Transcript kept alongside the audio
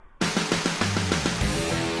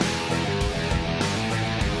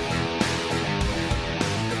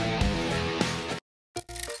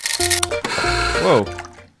Whoa.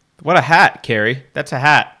 What a hat, Carrie. That's a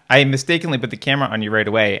hat. I mistakenly put the camera on you right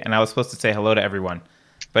away, and I was supposed to say hello to everyone.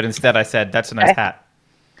 But instead I said, that's a nice hat.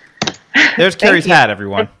 There's Carrie's hat,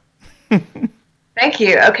 everyone. Thank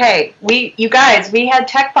you. Okay. You guys, we had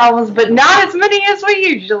tech problems, but not as many as we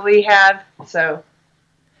usually have. So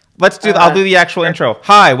I'll do the actual intro.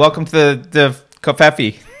 Hi, welcome to the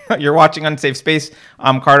Kofefi. You're watching Unsafe Space.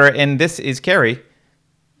 I'm Carter, and this is Carrie,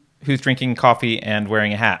 who's drinking coffee and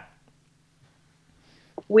wearing a hat.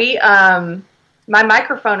 My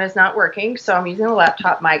microphone is not working, so I'm using a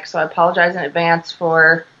laptop mic, so I apologize in advance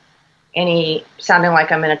for any sounding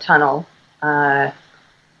like I'm in a tunnel. But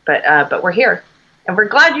we're here, and we're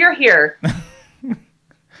glad you're here.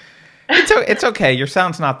 It's okay. Your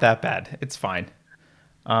sound's not that bad. It's fine.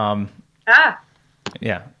 Yeah,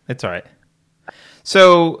 it's all right.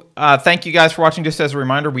 So thank you guys for watching. Just as a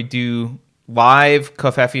reminder, we do live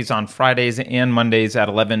Kofefis on Fridays and Mondays at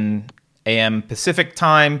 11 a.m. Pacific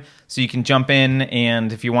time. So you can jump in,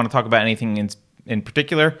 and if you want to talk about anything in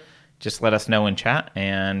particular, just let us know in chat,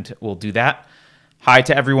 and we'll do that. Hi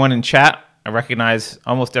to everyone in chat. I recognize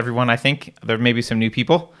almost everyone, I think. There may be some new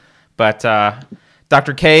people. But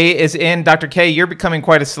Dr. K is in. Dr. K, you're becoming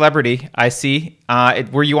quite a celebrity, I see.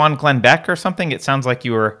 Were you on Glenn Beck or something? It sounds like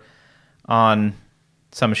you were on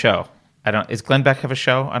some show. Is Glenn Beck have a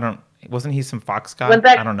show? Wasn't he some Fox guy?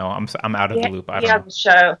 I don't know. I'm out of the loop. He has a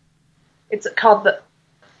show. It's called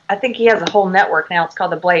I think he has a whole network now. It's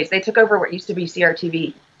called The Blaze. They took over what used to be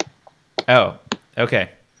CRTV. Oh, okay.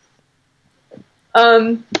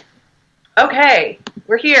 Okay,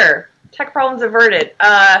 we're here. Tech problems averted.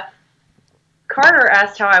 Carter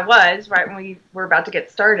asked how I was right when we were about to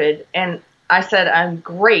get started, and I said I'm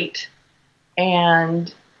great.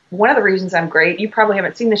 And one of the reasons I'm great, you probably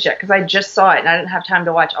haven't seen this yet because I just saw it and I didn't have time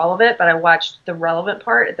to watch all of it, but I watched the relevant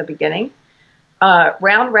part at the beginning.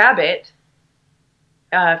 Round Rabbit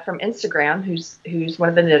from Instagram, who's one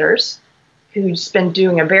of the knitters, who's been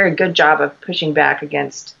doing a very good job of pushing back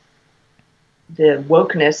against the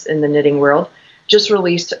wokeness in the knitting world, just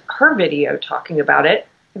released her video talking about it.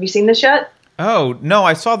 Have you seen this yet? Oh, no,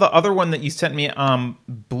 I saw the other one that you sent me,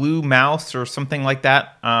 Blue Mouse or something like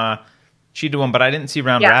that. She did one, but I didn't see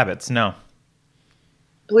Round Rabbits, no.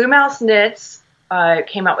 Blue Mouse Knits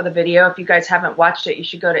came out with a video. If you guys haven't watched it, you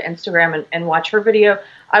should go to Instagram and watch her video.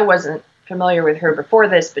 I wasn't familiar with her before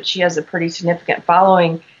this, but she has a pretty significant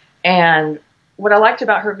following. And what I liked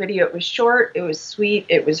about her video, it was short, it was sweet,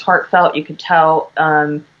 it was heartfelt. You could tell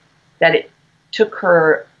that it took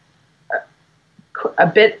her a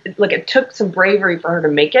bit, like it took some bravery for her to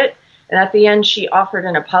make it. And at the end, she offered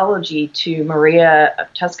an apology to Maria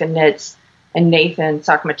of Tuscan Knits and Nathan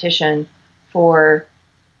Sockmatician for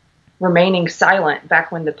remaining silent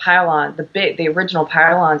back when the original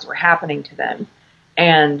pylons were happening to them.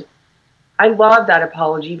 And I love that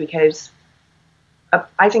apology because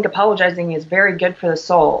I think apologizing is very good for the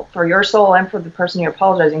soul, for your soul and for the person you're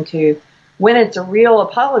apologizing to. When it's a real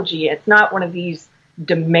apology, it's not one of these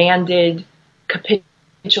demanded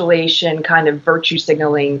capitulation kind of virtue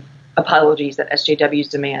signaling apologies that SJWs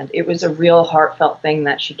demand. It was a real heartfelt thing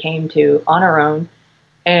that she came to on her own.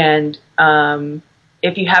 And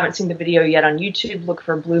if you haven't seen the video yet on YouTube, look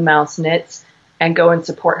for Blue Mouse Knits and go and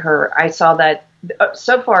support her. I saw that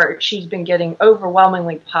so far she's been getting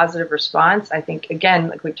overwhelmingly positive response. I think, again,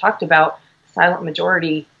 like we've talked about, the silent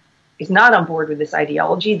majority is not on board with this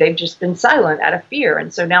ideology. They've just been silent out of fear.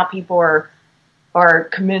 And so now people are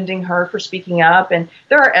commending her for speaking up. And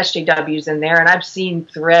there are SJWs in there, and I've seen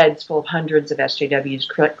threads full of hundreds of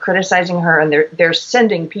SJWs criticizing her, and they're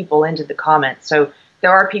sending people into the comments. So there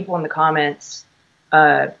are people in the comments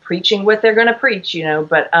preaching what they're going to preach,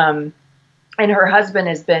 but and her husband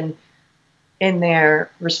has been in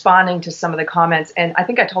there responding to some of the comments. And I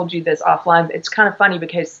think I told you this offline. It's kind of funny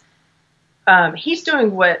because he's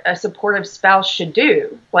doing what a supportive spouse should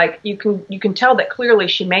do. Like you can tell that clearly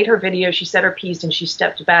she made her video, she said her piece, and she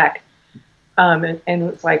stepped back. And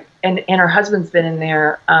it's like, and her husband's been in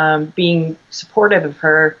there being supportive of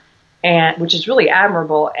her, and which is really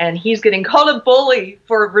admirable. And he's getting called a bully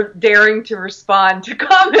for daring to respond to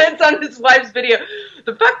comments on his wife's video.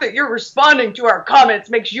 The fact that you're responding to our comments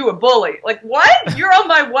makes you a bully. Like, what? You're on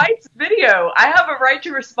my wife's video. I have a right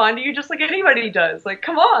to respond to you just like anybody does. Like,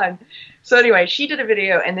 come on. So anyway, she did a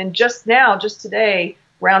video, and then just today,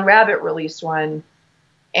 Round Rabbit released one.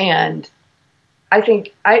 And I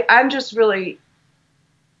think I'm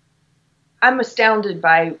astounded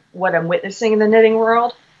by what I'm witnessing in the knitting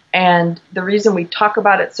world. And the reason we talk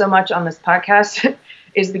about it so much on this podcast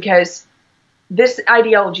is because this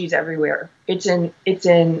ideology is everywhere. It's in,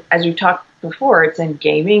 as we've talked before, it's in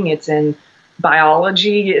gaming, it's in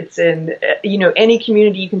biology. It's in, any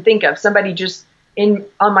community you can think of. Somebody just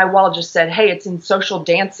on my wall just said, hey, it's in social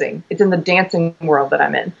dancing. It's in the dancing world that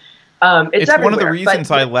I'm in. It's one of the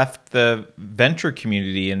reasons I left the venture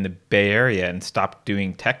community in the Bay Area and stopped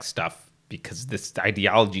doing tech stuff, because this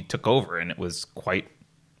ideology took over and it was quite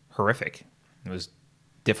horrific. It was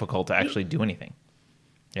difficult to actually do anything.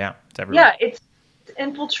 Yeah, it's everywhere. Yeah, it's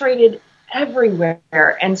infiltrated everywhere.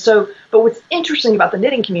 And so, but what's interesting about the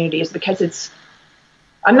knitting community is because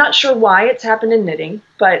I'm not sure why it's happened in knitting,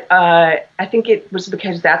 but I think it was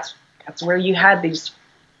because that's where you had these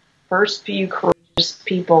first few courageous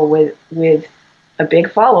people with a big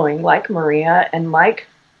following, like Maria and like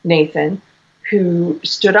Nathan, who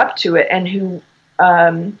stood up to it and who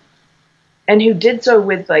did so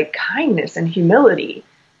with like kindness and humility.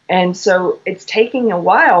 And so it's taking a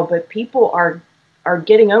while, but people are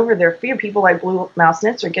getting over their fear. People like Blue Mouse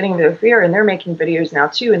Knits are getting over their fear, and they're making videos now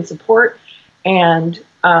too in support. And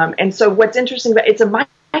so what's interesting about it's a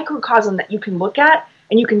microcosm that you can look at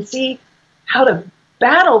and you can see how to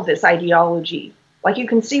battle this ideology. Like you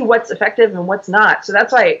can see what's effective and what's not. So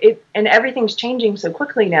that's why and everything's changing so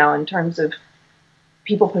quickly now in terms of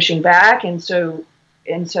people pushing back. And so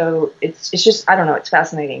it's just, I don't know, it's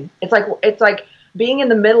fascinating. It's like being in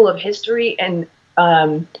the middle of history, and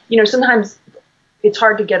sometimes it's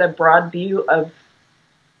hard to get a broad view of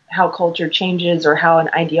how culture changes or how an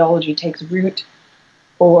ideology takes root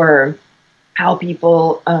or how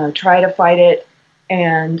people try to fight it.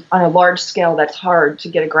 And on a large scale, that's hard to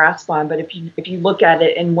get a grasp on. But if you look at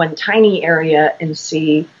it in one tiny area and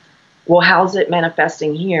see, well, how's it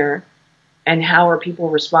manifesting here and how are people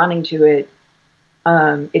responding to it,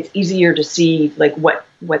 it's easier to see like what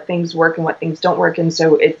things work and what things don't work. And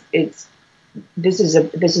so this is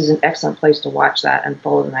an excellent place to watch that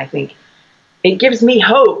unfold. And I think it gives me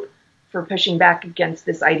hope for pushing back against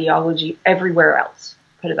this ideology everywhere else.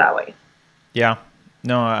 Put it that way. Yeah,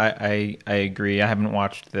 no, I agree. I haven't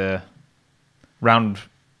watched the Round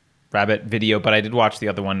Rabbit video, but I did watch the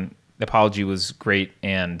other one. The apology was great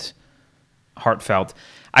and heartfelt.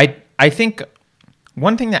 I think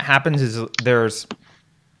one thing that happens is there's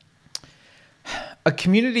a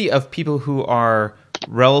community of people who are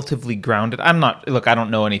relatively grounded. I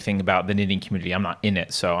don't know anything about the knitting community. I'm not in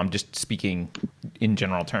it, so I'm just speaking in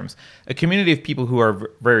general terms. A community of people who are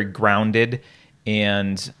very grounded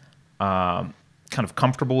and kind of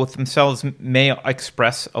comfortable with themselves may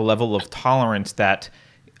express a level of tolerance that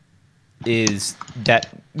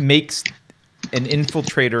makes an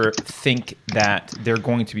infiltrator think that they're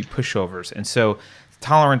going to be pushovers. And so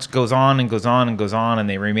tolerance goes on and goes on and goes on, and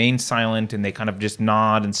they remain silent and they kind of just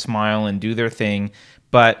nod and smile and do their thing.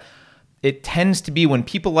 But it tends to be when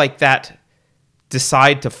people like that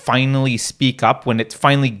decide to finally speak up, when it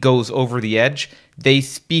finally goes over the edge, they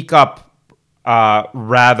speak up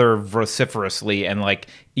rather vociferously, and like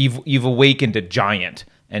you've awakened a giant.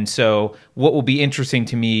 And so what will be interesting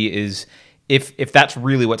to me is if that's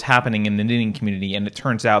really what's happening in the knitting community, and it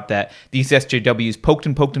turns out that these SJWs poked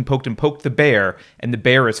and poked and poked and poked the bear, and the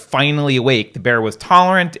bear is finally awake. The bear was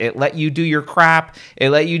tolerant. It let you do your crap. It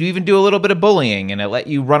let you even do a little bit of bullying, and it let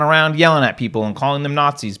you run around yelling at people and calling them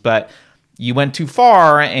Nazis. But you went too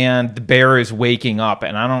far, and the bear is waking up.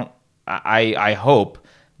 And I hope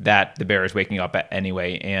that the bear is waking up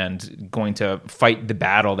anyway and going to fight the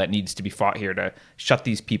battle that needs to be fought here to shut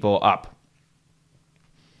these people up.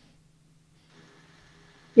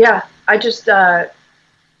 Yeah, I just saw,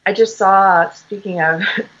 speaking of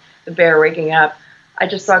the bear waking up, I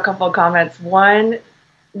just saw a couple of comments. One,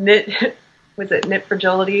 Knit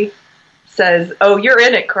Fragility says, "Oh, you're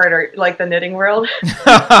in it, Carter, like the knitting world."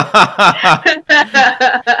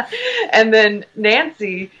 And then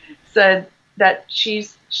Nancy said that she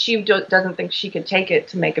doesn't think she could take it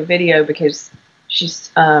to make a video because she's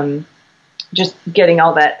just getting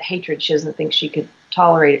all that hatred. She doesn't think she could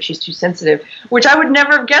tolerate it. She's too sensitive, which I would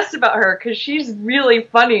never have guessed about her, because she's really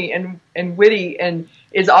funny and witty and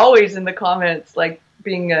is always in the comments like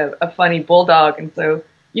being a funny bulldog. And so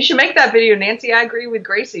you should make that video, Nancy. I agree with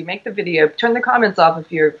Gracie. Make the video. Turn the comments off if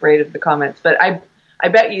you're afraid of the comments. But I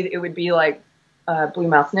bet you it would be like Blue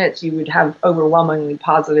Mouse Knits. You would have overwhelmingly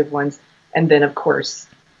positive ones, and then of course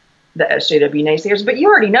the SJW naysayers. But you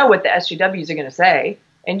already know what the SJWs are going to say,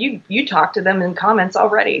 and you talk to them in comments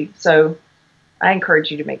already. So I encourage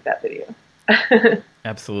you to make that video.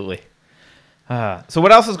 Absolutely. So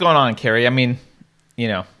what else is going on, Carrie? I mean,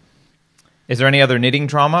 is there any other knitting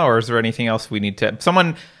drama, or is there anything else we need to?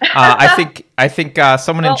 Someone, I think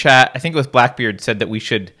someone in chat, I think it was Blackbeard, said that we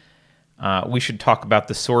should talk about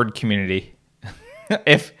the sword community.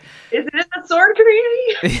 If Is it in the sword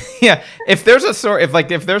community? yeah, if there's a sword,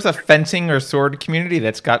 if there's a fencing or sword community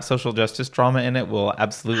that's got social justice drama in it, we'll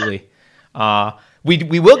absolutely.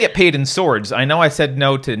 We will get paid in swords. I know I said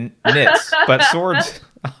no to knits, but swords,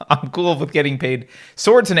 I'm cool with getting paid.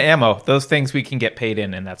 Swords and ammo, those things we can get paid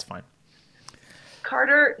in, and that's fine.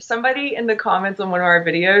 Carter, somebody in the comments on one of our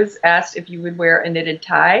videos asked if you would wear a knitted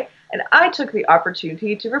tie, and I took the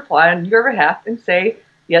opportunity to reply on your behalf and say,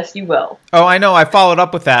 yes, you will. Oh, I know. I followed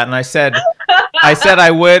up with that, and I said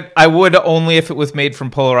I would only if it was made from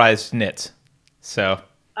polarized knits. So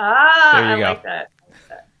there you go. Like that.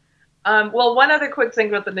 Well, one other quick thing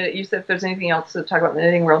about the knit, you said if there's anything else to talk about in the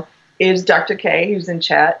knitting world, is Dr. K, who's in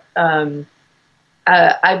chat.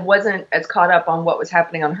 I wasn't as caught up on what was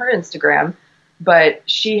happening on her Instagram, but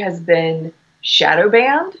she has been shadow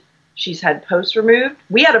banned. She's had posts removed.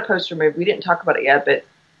 We had a post removed. We didn't talk about it yet, but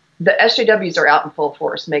the SJWs are out in full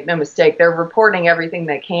force. Make no mistake. They're reporting everything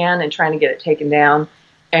they can and trying to get it taken down.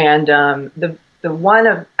 And the one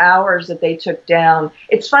of ours that they took down,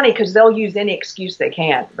 it's funny because they'll use any excuse they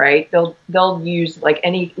can, right? They'll use like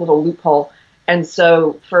any little loophole. And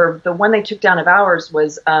so for the one they took down of ours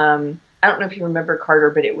was, I don't know if you remember, Carter,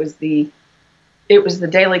 but it was the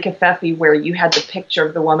Daily Covfefe where you had the picture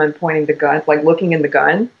of the woman pointing the gun, like looking in the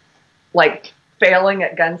gun, like failing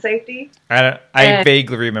at gun safety. I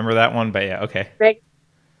vaguely remember that one, but yeah, okay.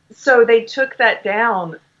 So they took that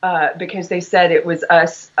down because they said it was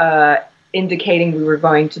us indicating we were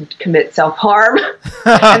going to commit self-harm.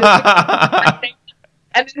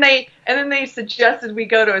 and then they suggested we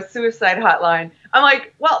go to a suicide hotline. I'm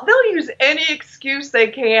like, well, they'll use any excuse they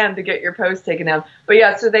can to get your post taken down. But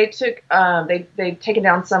yeah, so they took they've taken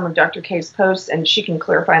down some of Dr. K's posts, and she can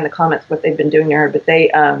clarify in the comments what they've been doing to her. But they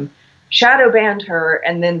shadow banned her,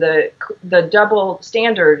 and then the double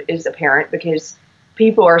standard is apparent because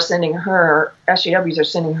people are sending her, SJWs are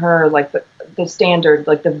sending her like the standard,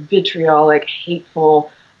 like the vitriolic,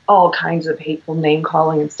 hateful, all kinds of hateful name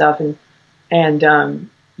calling and stuff, and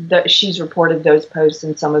she's reported those posts,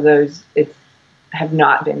 and some of those have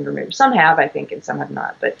not been removed. Some have, I think, and some have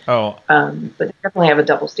not. But they definitely have a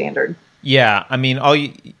double standard. Yeah, I mean,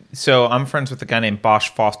 so I'm friends with a guy named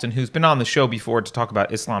Bosch Foston, who's been on the show before to talk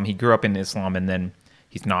about Islam. He grew up in Islam, and then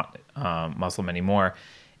he's not Muslim anymore.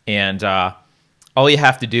 And all you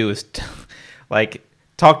have to do is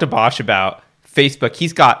talk to Bosch about Facebook.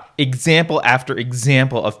 He's got example after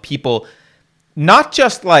example of people, not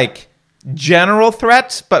just like general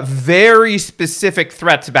threats, but very specific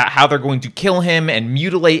threats about how they're going to kill him and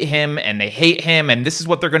mutilate him, and they hate him, and this is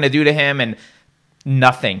what they're going to do to him, and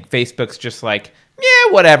nothing. Facebook's just like,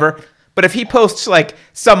 yeah, whatever. But if he posts like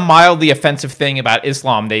some mildly offensive thing about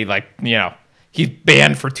Islam, they he's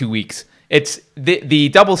banned for 2 weeks. It's the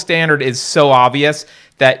double standard is so obvious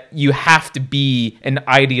that you have to be an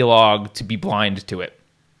ideologue to be blind to it.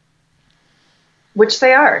 Which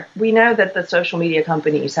they are. We know that the social media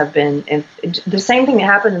companies have been, the same thing that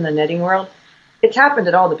happened in the knitting world, it's happened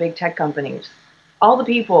at all the big tech companies. All the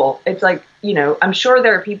people, it's like, I'm sure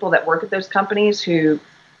there are people that work at those companies who,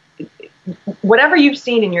 whatever you've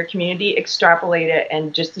seen in your community, extrapolate it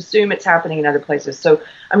and just assume it's happening in other places. So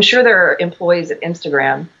I'm sure there are employees at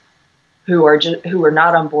Instagram who are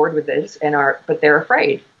not on board with this but they're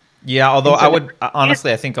afraid. Yeah, although I would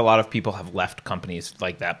honestly, I think a lot of people have left companies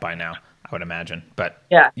like that by now, I would imagine. But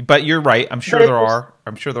yeah, but you're right. I'm sure there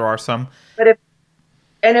are some. But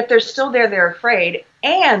if they're still there, they're afraid,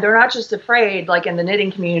 and they're not just afraid, like in the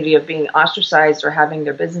knitting community, of being ostracized or having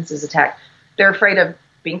their businesses attacked. They're afraid of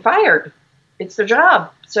being fired. It's their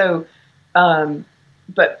job. So,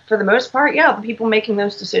 but for the most part, yeah, the people making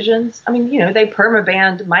those decisions. I mean, they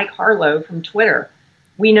perma-banned Mike Harlow from Twitter.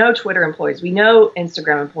 We know Twitter employees. We know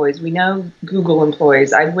Instagram employees. We know Google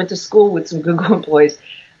employees. I went to school with some Google employees.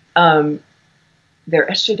 They're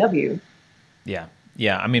SJW. Yeah.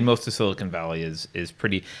 I mean, most of Silicon Valley is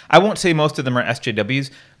pretty. I won't say most of them are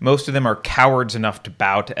SJWs. Most of them are cowards enough to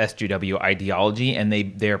bow to SJW ideology, and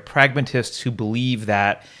they're pragmatists who believe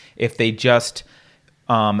that if they just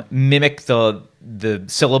mimic the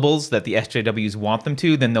syllables that the SJWs want them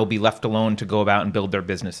to, then they'll be left alone to go about and build their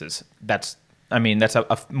businesses. That's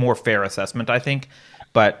a more fair assessment, I think,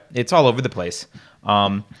 but it's all over the place.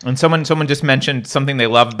 And someone just mentioned something they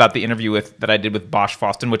love about the interview that I did with Bosch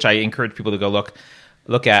Foston, which I encourage people to go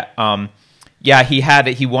look at.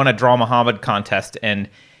 He won a Draw Muhammad contest, and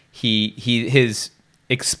his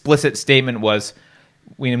explicit statement was,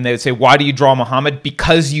 when they would say, "Why do you draw Muhammad?"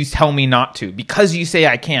 "Because you tell me not to. Because you say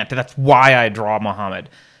I can't. That's why I draw Muhammad."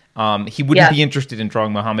 He wouldn't be interested in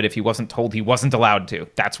drawing Muhammad if he wasn't told he wasn't allowed to.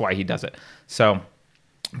 That's why he does it. So,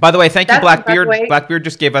 by the way, thank you, Blackbeard. Blackbeard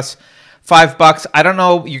just gave us $5. I don't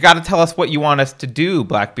know. You got to tell us what you want us to do,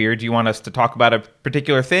 Blackbeard. Do you want us to talk about a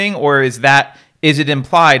particular thing, or is it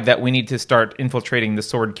implied that we need to start infiltrating the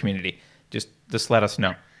sword community? Just let us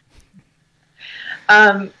know.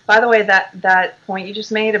 By the way, that point you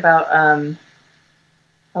just made about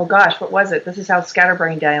oh gosh, what was it? This is how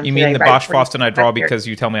scatterbrained I am. You mean the Bosch, Frost, and I draw because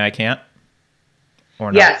you tell me I can't?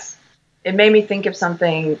 Or not? Yes. It made me think of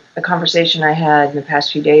something, a conversation I had in the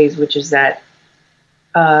past few days, which is that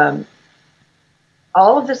all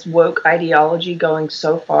of this woke ideology going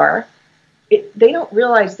so far, they don't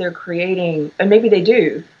realize they're creating, and maybe they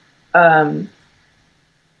do, they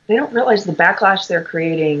don't realize the backlash they're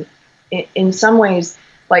creating in some ways.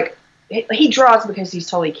 Like, he draws because he's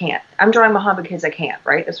told he can't. I'm drawing Muhammad because I can't,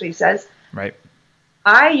 right? That's what he says. Right.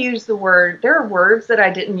 I use the word, there are words that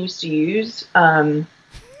I didn't used to use. Are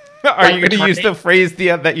like you going to use the phrase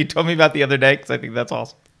that you told me about the other day? Because I think that's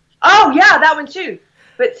awesome. Oh, yeah, that one too.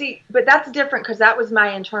 But that's different because that was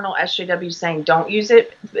my internal SJW saying don't use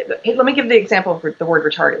it. Hey, let me give the example of the word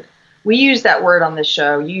retarded. We use that word on this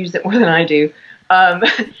show. You use it more than I do.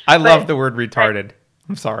 I love the word retarded.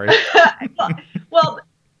 I'm sorry. well,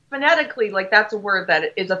 phonetically, like that's a word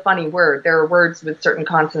that is a funny word. There are words with certain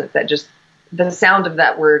consonants that just, the sound of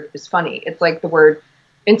that word is funny. It's like the word,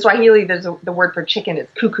 in Swahili, the word for chicken is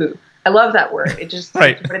cuckoo. I love that word. It just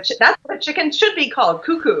right. That's what a chicken should be called,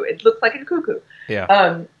 cuckoo. It looks like a cuckoo.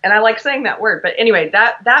 Yeah. And I like saying that word. But anyway,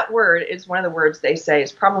 that word is one of the words they say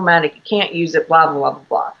is problematic. You can't use it. Blah blah blah blah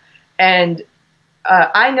blah. And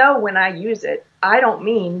I know when I use it, I don't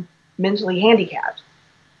mean mentally handicapped.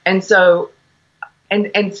 And so,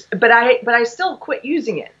 but I still quit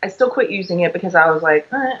using it. I still quit using it because I was like,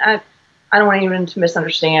 I don't want anyone to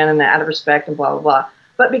misunderstand and out of respect and blah blah blah.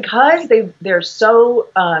 But because they're such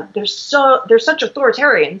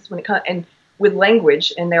authoritarians when it comes and with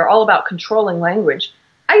language, and they're all about controlling language.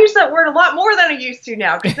 I use that word a lot more than I used to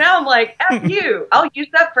now, because now I'm like, F you. I'll use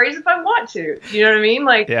that phrase if I want to. You know what I mean?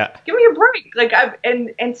 Like, yeah. Give me a break. Like I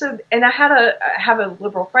have a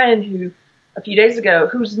liberal friend who a few days ago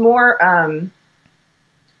who's more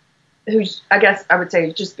who's, I guess I would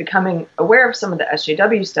say, just becoming aware of some of the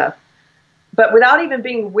SJW stuff, but without even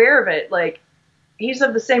being aware of it, like. He's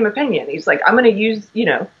of the same opinion. He's like, I'm going to use,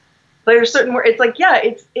 there's certain words. It's like, yeah,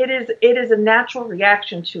 it is a natural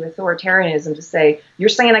reaction to authoritarianism to say, you're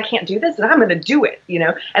saying I can't do this and I'm going to do it,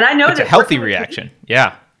 And I know it's a healthy reaction.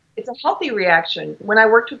 Yeah. It's a healthy reaction. When I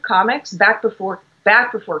worked with comics back before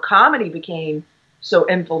comedy became so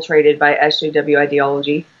infiltrated by SJW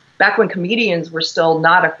ideology, back when comedians were still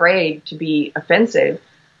not afraid to be offensive,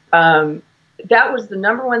 that was the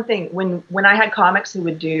number one thing. When I had comics who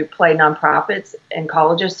would play nonprofits and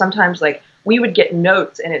colleges, sometimes like we would get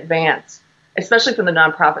notes in advance, especially from the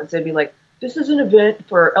nonprofits. They'd be like, this is an event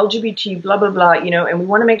for LGBT, blah, blah, blah, and we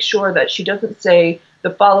want to make sure that she doesn't say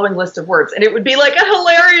the following list of words. And it would be like a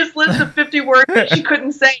hilarious list of 50 words that she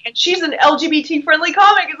couldn't say. And she's an LGBT friendly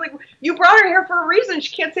comic. It's like, you brought her here for a reason.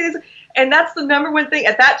 She can't say this. And that's the number one thing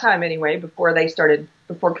at that time anyway, before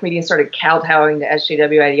comedians started kowtowing to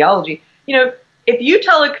SJW ideology. If you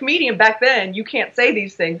tell a comedian back then you can't say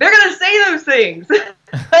these things, they're going to say those things.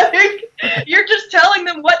 You're just telling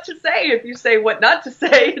them what to say. If you say what not to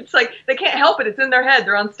say, it's like they can't help it. It's in their head.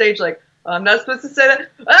 They're on stage like, I'm not supposed to say that.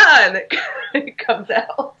 And it comes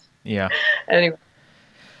out. Yeah. Anyway.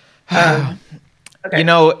 Okay.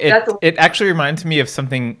 It actually reminds me of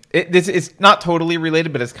something. It's not totally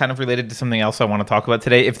related, but it's kind of related to something else I want to talk about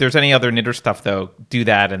today. If there's any other knitter stuff, though, do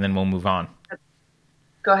that, and then we'll move on.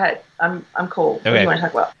 Go ahead. I'm cool. Okay. What do you want to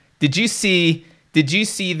talk about? Did you see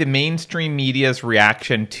the mainstream media's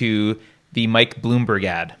reaction to the Mike Bloomberg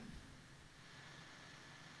ad?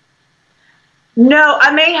 No,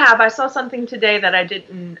 I may have. I saw something today that I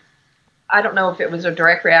don't know if it was a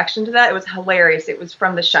direct reaction to that. It was hilarious. It was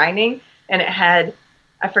from The Shining, and it had,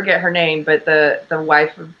 I forget her name, but the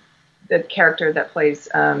wife of the character that plays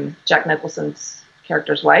Jack Nicholson's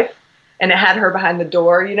character's wife. And it had her behind the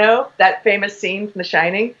door, that famous scene from The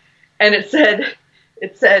Shining. And it said,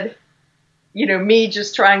 me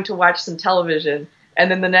just trying to watch some television.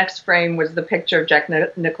 And then the next frame was the picture of Jack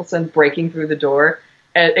Nicholson breaking through the door,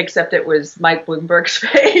 except it was Mike Bloomberg's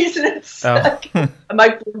face. And it's like a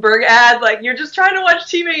Mike Bloomberg ad, like, you're just trying to watch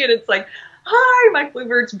TV. And it's like, hi, Mike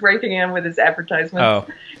Bloomberg's breaking in with his advertisements. Oh.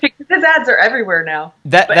 His ads are everywhere now.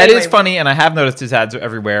 That is funny, and I have noticed his ads are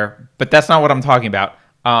everywhere. But that's not what I'm talking about.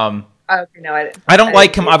 Okay, no, I didn't. I don't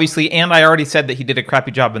like him, obviously, and I already said that he did a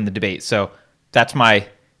crappy job in the debate, so that's my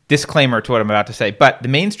disclaimer to what I'm about to say. But the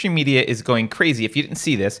mainstream media is going crazy. If you didn't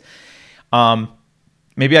see this,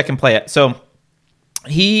 maybe I can play it. So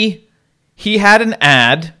he had an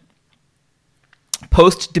ad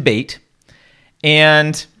post-debate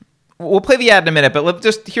And we'll play the ad in a minute, but let's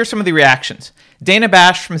just hear some of the reactions. Dana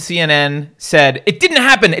Bash from CNN said, "It didn't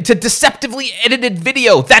happen. It's a deceptively edited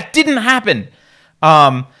video. That didn't happen."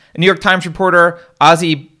 A New York Times reporter,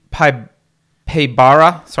 Ozzy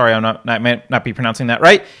Paybara, sorry, I might not be pronouncing that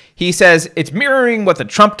right. He says, it's mirroring what the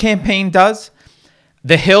Trump campaign does.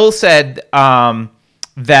 The Hill said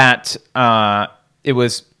that it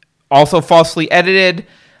was also falsely edited.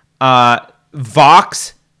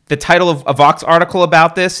 Vox, the title of a Vox article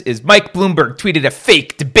about this is Mike Bloomberg tweeted a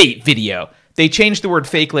fake debate video. They changed the word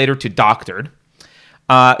fake later to doctored.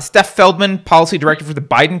 Steph Feldman, policy director for the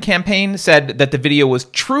Biden campaign, said that the video was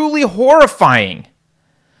truly horrifying.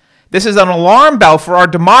 This is an alarm bell for our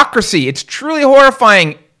democracy. It's truly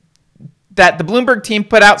horrifying that the Bloomberg team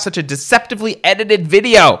put out such a deceptively edited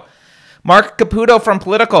video. Mark Caputo from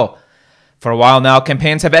Political. For a while now,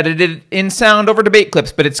 campaigns have edited in sound over debate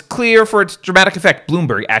clips, but it's clear for its dramatic effect.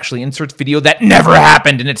 Bloomberg actually inserts video that never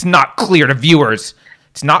happened, and it's not clear to viewers.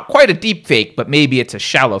 It's not quite a deep fake, but maybe it's a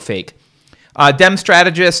shallow fake. Dem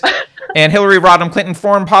strategist and Hillary Rodham Clinton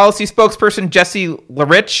foreign policy spokesperson Jesse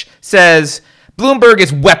Lorich says Bloomberg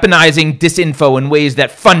is weaponizing disinfo in ways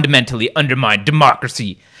that fundamentally undermine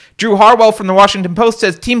democracy. Drew Harwell from the Washington Post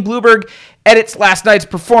says Team Bloomberg edits last night's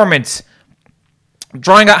performance,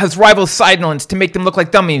 drawing out his rivals' sidelines to make them look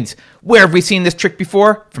like dummies. Where have we seen this trick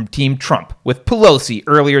before? From Team Trump with Pelosi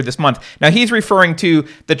earlier this month. Now, he's referring to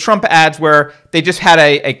the Trump ads where they just had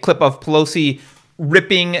a clip of Pelosi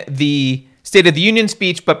ripping the State of the Union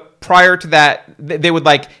speech, but prior to that, they would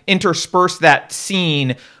like intersperse that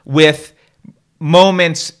scene with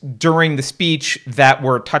moments during the speech that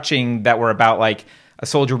were touching, that were about like a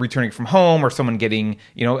soldier returning from home or someone getting,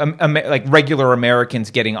 like regular Americans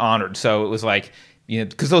getting honored. So it was like,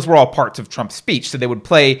 because those were all parts of Trump's speech. So they would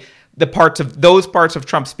play those parts of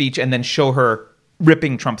Trump's speech and then show her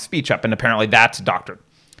ripping Trump's speech up. And apparently that's doctored.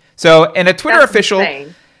 So, and a Twitter official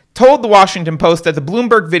told the Washington Post that the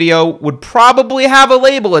Bloomberg video would probably have a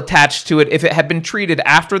label attached to it if it had been treated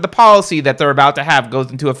after the policy that they're about to have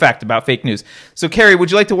goes into effect about fake news. So, Carrie,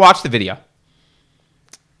 would you like to watch the video?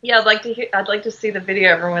 Yeah, I'd like to see the video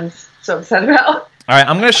everyone's so upset about. All right,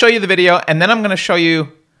 I'm going to show you the video, and then I'm going to show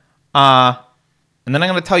you, and then I'm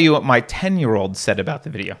going to tell you what my 10-year-old said about the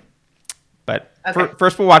video. But okay.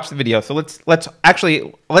 First, we'll watch the video. So let's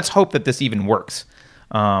hope that this even works.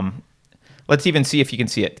 Let's even see if you can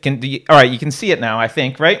see it. All right, you can see it now, I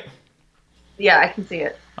think, right? Yeah, I can see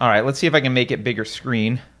it. All right, let's see if I can make it bigger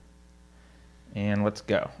screen. And let's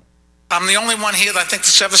go. I'm the only one here that I think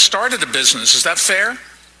that's ever started a business. Is that fair?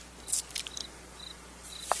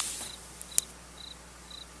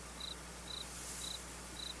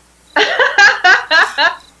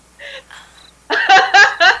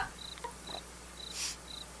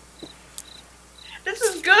 This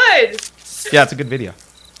is good. Yeah, it's a good video.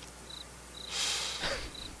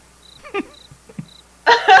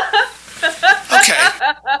 Okay,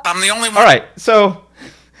 I'm the only one. All right, so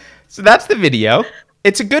that's the video.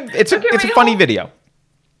 It's a funny video.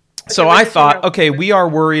 So I thought, okay, we are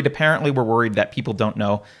worried. Apparently, we're worried that people don't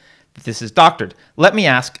know that this is doctored. Let me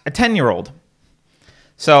ask a 10-year-old.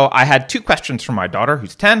 So I had two questions from my daughter,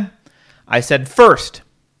 who's 10. I said, first,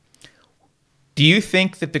 do you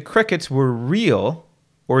think that the crickets were real,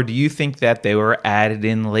 or do you think that they were added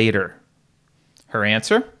in later? Her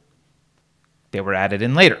answer, they were added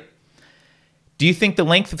in later. Do you think the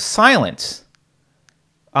length of silence,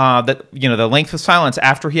 the length of silence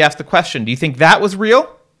after he asked the question, do you think that was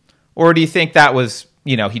real? Or do you think that was,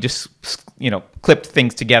 he just, clipped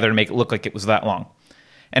things together to make it look like it was that long?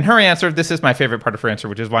 And her answer, this is my favorite part of her answer,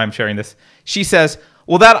 which is why I'm sharing this. She says,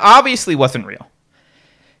 well, that obviously wasn't real.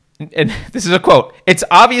 And this is a quote. It's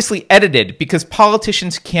obviously edited because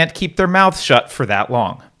politicians can't keep their mouths shut for that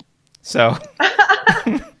long. So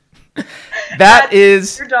that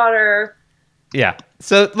is your daughter. Yeah.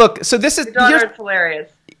 So look, so this is your daughter is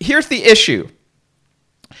hilarious. Here's the issue.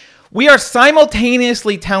 We are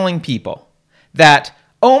simultaneously telling people that,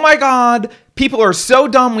 oh my God, people are so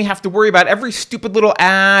dumb. We have to worry about every stupid little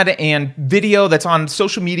ad and video that's on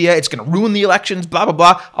social media. It's going to ruin the elections, blah, blah,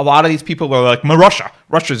 blah. A lot of these people are like,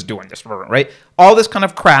 Russia's doing this, right? All this kind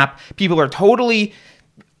of crap. People are totally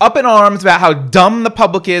up in arms about how dumb the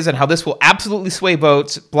public is and how this will absolutely sway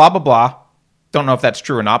votes, blah, blah, blah. Don't know if that's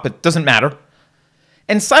true or not, but it doesn't matter.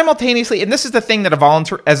 And simultaneously, and this is the thing that as a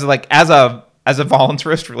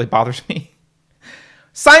voluntarist really bothers me.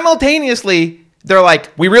 Simultaneously, they're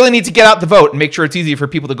like, we really need to get out the vote and make sure it's easy for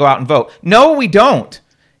people to go out and vote. No, we don't.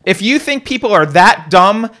 If you think people are that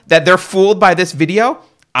dumb that they're fooled by this video,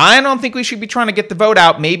 I don't think we should be trying to get the vote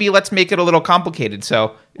out. Maybe let's make it a little complicated.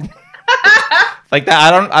 So Like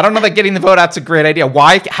that, I don't know that getting the vote out's a great idea.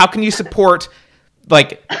 Why? How can you support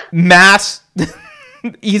like mass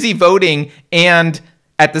easy voting and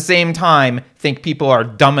at the same time think people are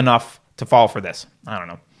dumb enough to fall for this? I don't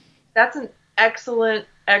know. That's an excellent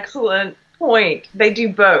point. They do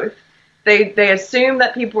both. They assume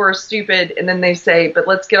that people are stupid, and then they say, but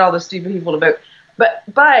let's get all the stupid people to vote.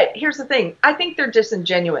 But here's the thing. I think they're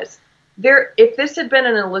disingenuous. If this had been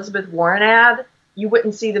an Elizabeth Warren ad, you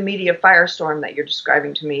wouldn't see the media firestorm that you're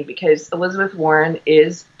describing to me, because Elizabeth Warren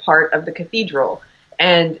is part of the cathedral,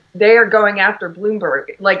 and they are going after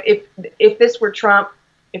Bloomberg. Like if this were Trump,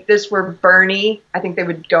 if this were Bernie, I think they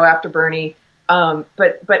would go after Bernie.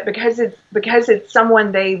 But because it's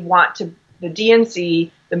someone they want to, the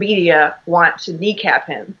DNC, the media want to kneecap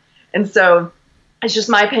him, and so it's just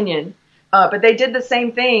my opinion. But they did the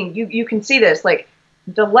same thing. You can see this, like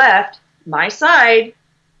the left, my side.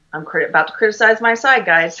 I'm about to criticize my side,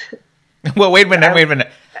 guys. Well, wait a minute.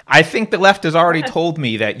 I think the left has already told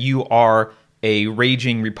me that you are a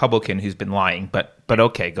raging Republican who's been lying, but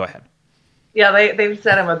okay, go ahead. Yeah, they've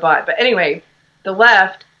said I'm a bot. But anyway, the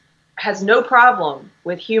left has no problem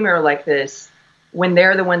with humor like this when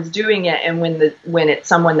they're the ones doing it, and when it's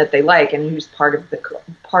someone that they like and who's part of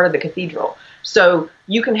the cathedral. So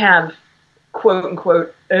you can have quote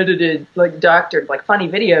unquote edited, like doctored, like funny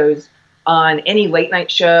videos on any late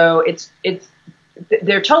night show.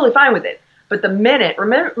 They're totally fine with it. But the minute,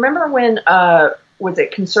 remember when was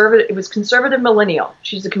it conservative? It was Conservative Millennial.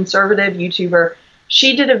 She's a conservative YouTuber.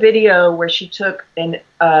 She did a video where she took an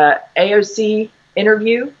AOC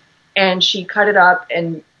interview and she cut it up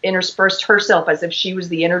and interspersed herself as if she was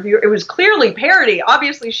the interviewer. It was clearly parody.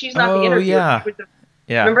 Obviously, she's not the interviewer.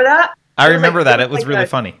 Yeah. Remember that? I remember that. It was really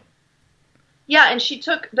funny. Yeah, and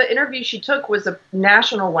the interview she took was a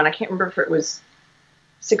national one. I can't remember if it was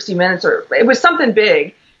 60 Minutes or it was something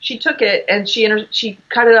big. She took it and she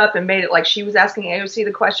cut it up and made it like she was asking AOC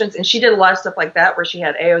the questions, and she did a lot of stuff like that where she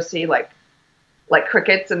had AOC like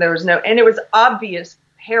crickets, and it was obvious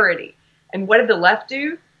parody. And what did the left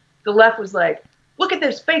do? The left was like, look at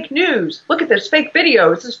this fake news. Look at this fake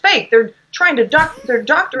video. This is fake. They're trying to they're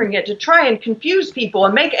doctoring it to try and confuse people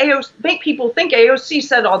and make people think AOC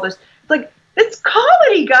said all this. It's like, it's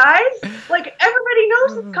comedy, guys. Like, everybody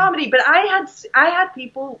knows it's comedy. But I had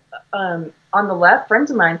people on the left,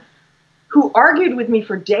 friends of mine, who argued with me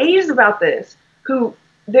for days about this. Who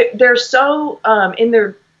they're so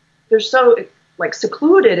they're so like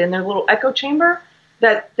secluded in their little echo chamber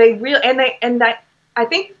that they really I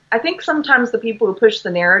think sometimes the people who push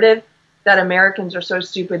the narrative that Americans are so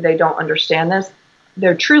stupid they don't understand this,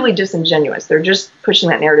 they're truly disingenuous. They're just pushing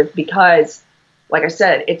that narrative because, like I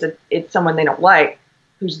said, it's someone they don't like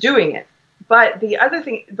who's doing it. But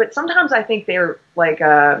sometimes I think they're like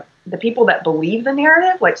the people that believe the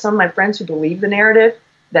narrative, like some of my friends who believe the narrative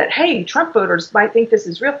that, hey, Trump voters might think this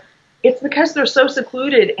is real. It's because they're so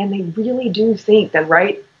secluded and they really do think that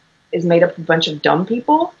right is made up of a bunch of dumb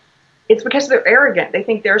people. It's because they're arrogant. They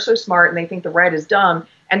think they're so smart and they think the right is dumb.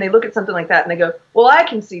 And they look at something like that and they go, well, I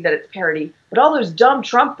can see that it's parody, but all those dumb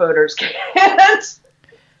Trump voters can't.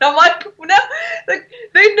 I'm like, no, like,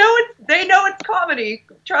 they know it's comedy.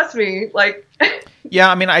 Trust me. Like, yeah,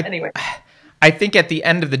 I mean, anyway. I think at the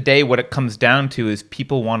end of the day, what it comes down to is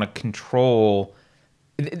people want to control.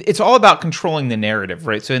 It's all about controlling the narrative,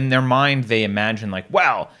 right? So in their mind, they imagine like,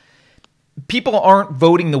 wow, people aren't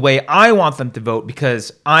voting the way I want them to vote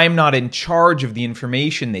because I'm not in charge of the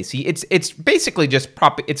information they see. It's basically just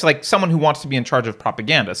it's like someone who wants to be in charge of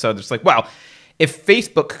propaganda. So it's like, well, if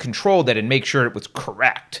Facebook controlled it and make sure it was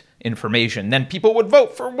correct information, then people would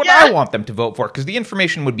vote for what I want them to vote for because the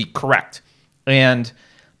information would be correct. And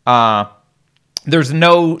there's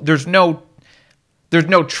no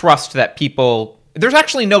trust that people. There's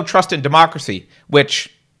actually no trust in democracy,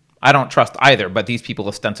 which I don't trust either. But these people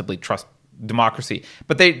ostensibly trust democracy.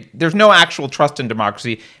 But there's no actual trust in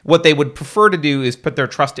democracy. What they would prefer to do is put their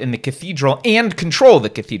trust in the cathedral and control the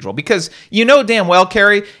cathedral. Because you know damn well,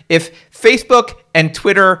 Carrie, if Facebook and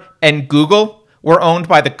Twitter and Google were owned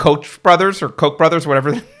by the Koch brothers or Koch brothers,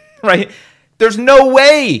 whatever, right? There's no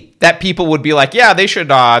way that people would be like, yeah, they should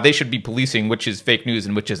be policing which is fake news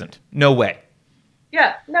and which isn't. No way.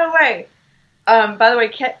 Yeah, no way. By the way,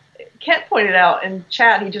 Kent pointed out in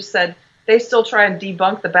chat, he just said, they still try and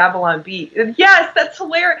debunk the Babylon Bee. Yes, that's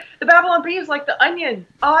hilarious. The Babylon Bee is like the Onion.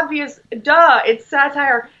 Obvious. Duh. It's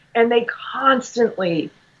satire. And they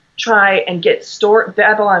constantly try and get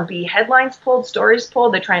Babylon Bee headlines pulled, stories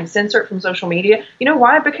pulled. They try and censor it from social media. You know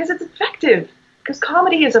why? Because it's effective. Because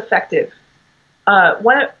comedy is effective.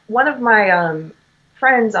 One of my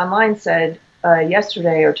friends online said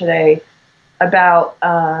yesterday or today,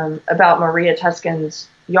 about Maria Tuscan's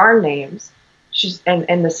yarn names. She's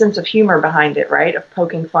and the sense of humor behind it, right? Of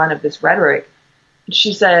poking fun of this rhetoric.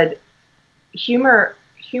 She said, humor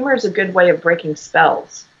is a good way of breaking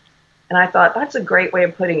spells. And I thought, that's a great way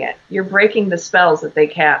of putting it. You're breaking the spells that they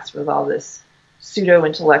cast with all this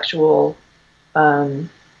pseudo-intellectual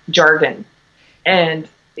jargon. And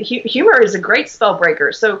humor is a great spell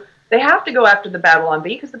breaker. So they have to go after the Babylon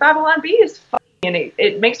Bee because the Babylon Bee is funny and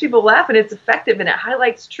it makes people laugh and it's effective and it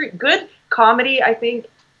highlights good comedy. I think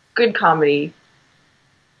good comedy,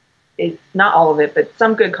 not all of it, but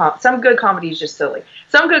some good comedy is just silly.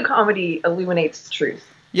 Some good comedy illuminates truth.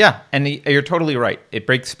 Yeah, and you're totally right. It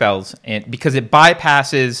breaks spells, and because it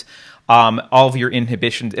bypasses all of your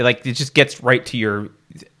inhibitions. It just gets right to your.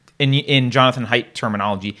 In Jonathan Haidt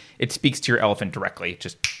terminology, it speaks to your elephant directly.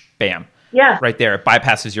 Just bam. Yeah. Right there. It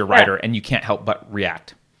bypasses your rider, and you can't help but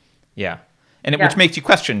react. Yeah. And which makes you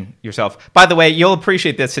question yourself. By the way, you'll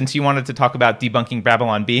appreciate this since you wanted to talk about debunking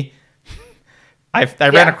Babylon Bee. I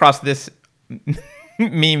ran across this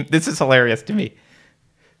meme. This is hilarious to me.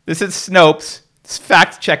 This is Snopes. It's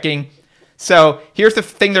fact-checking. So here's the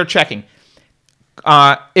thing they're checking.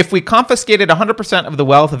 If we confiscated 100% of the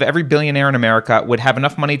wealth of every billionaire in America, would have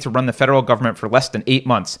enough money to run the federal government for less than 8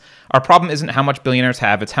 months. Our problem isn't how much billionaires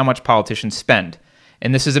have, it's how much politicians spend.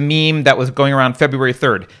 And this is a meme that was going around February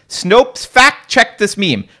 3rd. Snopes fact-checked this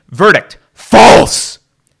meme. Verdict, false!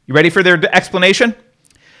 You ready for their explanation?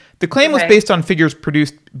 The claim was based on figures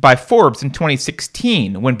produced by Forbes in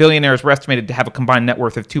 2016, when billionaires were estimated to have a combined net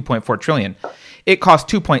worth of $2.4 trillion. It cost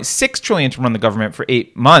 $2.6 trillion to run the government for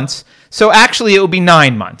 8 months, so actually it would be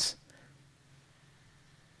 9 months.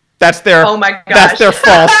 That's their. Oh my gosh. That's their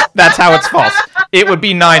false. That's how it's false. It would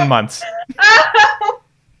be 9 months.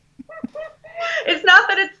 It's not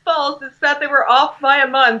that it's false. It's that they were off by a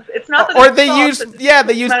month. It's not that. Or it's they false. used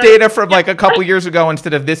they used data from like a couple years ago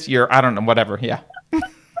instead of this year. I don't know. Whatever. Yeah.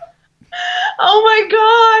 Oh my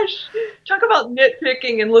gosh. Talk about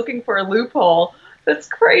nitpicking and looking for a loophole. That's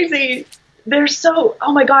crazy. They're so,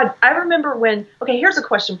 oh my God. I remember when, okay, here's a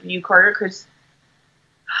question for you, Carter, because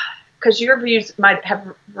your views might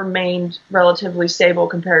have remained relatively stable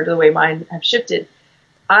compared to the way mine have shifted.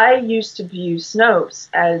 I used to view Snopes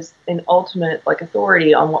as an ultimate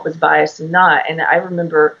authority on what was biased and not. And I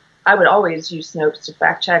remember I would always use Snopes to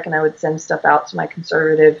fact check, and I would send stuff out to my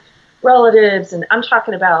conservative relatives. And I'm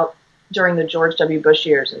talking about during the George W. Bush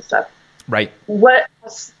years and stuff. Right. What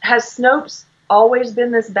has Snopes always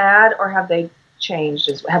been this bad, or have they changed?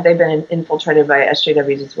 Have they been infiltrated by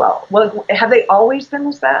SJWs as well? Well, have they always been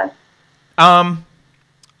this bad?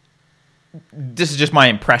 This is just my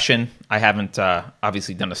impression. I haven't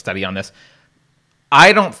obviously done a study on this.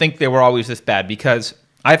 I don't think they were always this bad because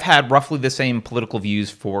I've had roughly the same political views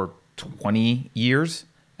for 20 years,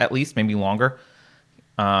 at least, maybe longer.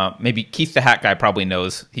 Maybe Keith the Hat Guy probably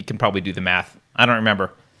knows. He can probably do the math. I don't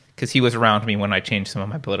remember because he was around me when I changed some of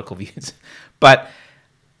my political views. But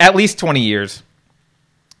at least 20 years.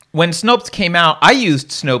 When Snopes came out, I used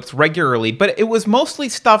Snopes regularly, but it was mostly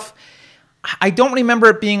stuff. I don't remember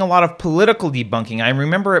it being a lot of political debunking. I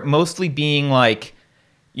remember it mostly being like,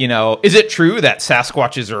 is it true that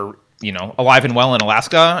Sasquatches are, alive and well in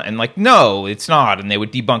Alaska? And no, it's not. And they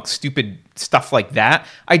would debunk stupid stuff like that.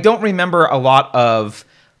 I don't remember a lot of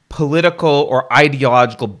political or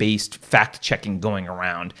ideological based fact checking going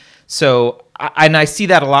around. So, I see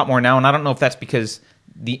that a lot more now. And I don't know if that's because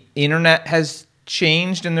the internet has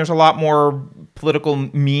changed and there's a lot more political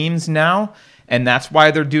memes now. And that's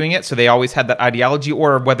why they're doing it. So they always had that ideology,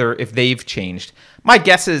 or whether if they've changed. My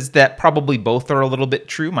guess is that probably both are a little bit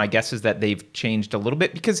true. My guess is that they've changed a little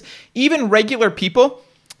bit because even regular people.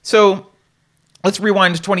 So let's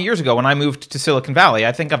rewind to 20 years ago when I moved to Silicon Valley.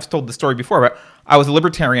 I think I've told the story before, but I was a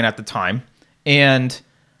libertarian at the time. And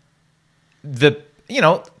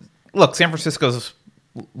look, San Francisco's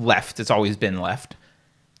left. It's always been left.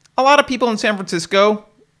 A lot of people in San Francisco,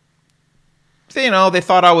 they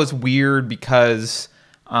thought I was weird because,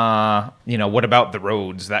 what about the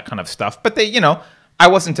roads, that kind of stuff. But they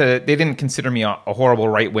didn't consider me a horrible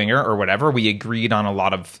right winger or whatever. We agreed on a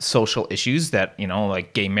lot of social issues that,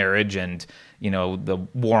 like gay marriage and, the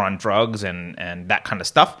war on drugs and that kind of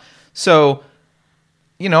stuff. So,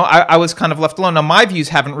 I was kind of left alone. Now, my views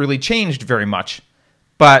haven't really changed very much,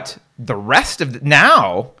 but the rest of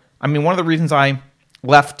now, one of the reasons I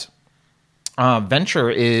left Venture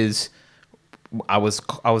is I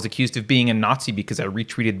was accused of being a Nazi because I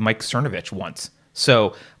retweeted Mike Cernovich once.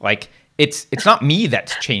 So it's not me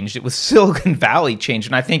that's changed. It was Silicon Valley changed.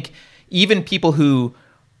 And I think even people who,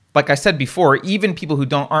 like I said before, even people who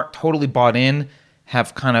aren't totally bought in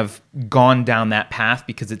have kind of gone down that path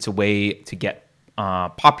because it's a way to get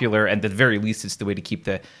popular, and at the very least, it's the way to keep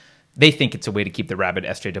they think it's a way to keep the rabid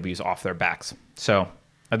SJWs off their backs. So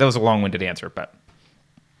that was a long-winded answer, but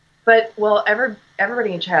well,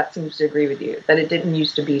 everybody in chat seems to agree with you that it didn't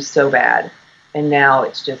used to be so bad, and now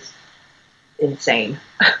it's just insane.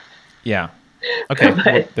 Yeah. Okay.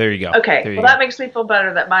 Well, there you go. Okay. Well, that makes me feel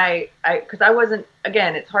better that because I wasn't.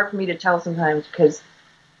 Again, it's hard for me to tell sometimes because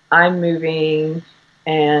I'm moving,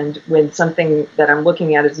 and when something that I'm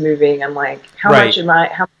looking at is moving, I'm like, how much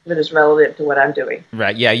of it is relative to what I'm doing?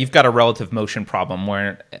 Right. Yeah. You've got a relative motion problem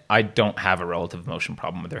where I don't have a relative motion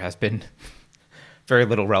problem. There has been very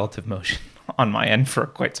little relative motion on my end for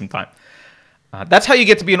quite some time. That's how you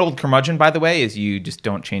get to be an old curmudgeon, by the way, is you just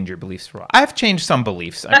don't change your beliefs for a while. I've changed some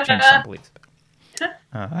beliefs.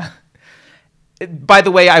 By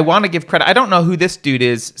the way, I want to give credit. I don't know who this dude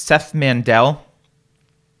is, Seth Mandel.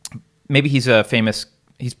 Maybe he's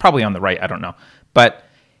he's probably on the right. I don't know. But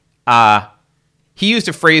he used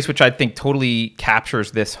a phrase which I think totally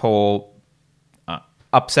captures this whole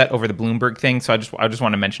upset over the Bloomberg thing. So I just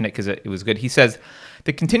want to mention it because it was good. He says,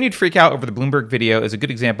 the continued freak out over the Bloomberg video is a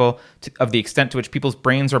good example of the extent to which people's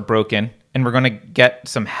brains are broken, and we're going to get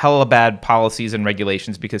some hella bad policies and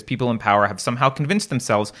regulations because people in power have somehow convinced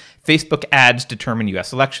themselves Facebook ads determine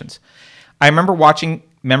U.S. elections. I remember watching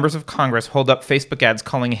members of Congress hold up Facebook ads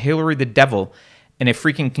calling Hillary the devil in a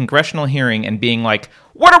freaking congressional hearing and being like,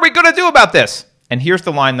 what are we going to do about this? And here's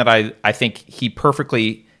the line that I think he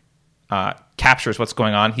perfectly captures what's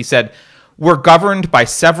going on. He said, we're governed by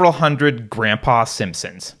several hundred Grandpa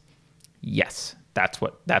Simpsons. Yes, that's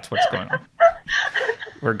what's going on.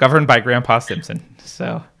 We're governed by Grandpa Simpson.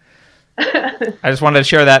 So I just wanted to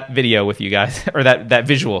share that video with you guys, or that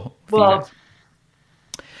visual. Well,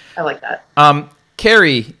 I like that.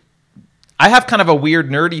 Carrie, I have kind of a weird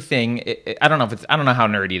nerdy thing. I don't know how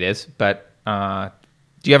nerdy it is, but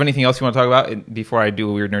do you have anything else you want to talk about before I do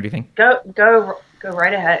a weird nerdy thing? Go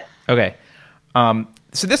right ahead. Okay.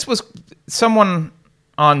 So this was someone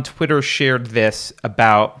on Twitter shared this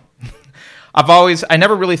about. I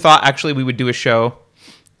never really thought actually we would do a show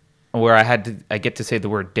where I get to say the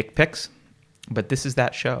word dick pics, but this is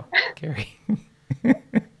that show, Carrie.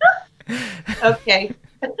 Okay.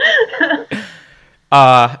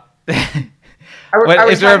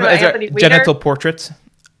 Is there genital portraits?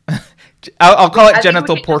 I'll call it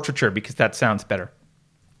genital portraiture because that sounds better.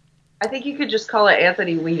 I think you could just call it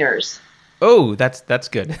Anthony Wieners. Oh, that's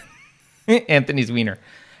good. Anthony's wiener.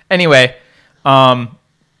 Anyway,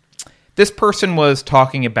 this person was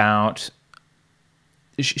talking about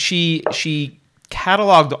she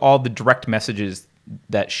cataloged all the direct messages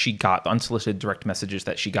that she got, the unsolicited direct messages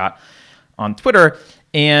that she got on Twitter,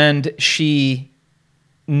 and she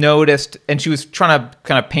noticed, and she was trying to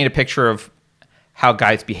kind of paint a picture of how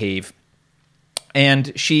guys behave.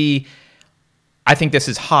 And I think this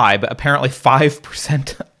is high, but apparently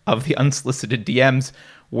 5% of the unsolicited DMs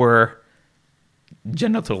were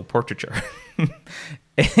genital portraiture.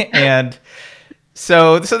 And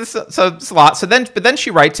so it's a lot. But then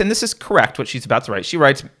she writes, and this is correct what she's about to write. She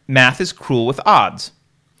writes, math is cruel with odds.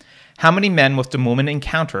 How many men must a woman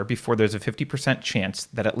encounter before there's a 50% chance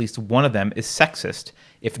that at least one of them is sexist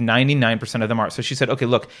if 99% of them are? So she said, okay,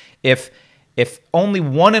 look, if only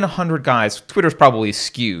 1 in 100 guys, Twitter's probably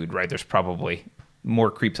skewed, right? There's probably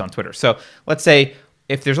more creeps on Twitter. So let's say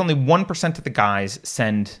if there's only 1% of the guys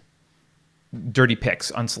send dirty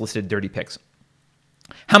pics, unsolicited dirty pics,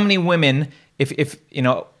 how many women,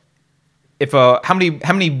 how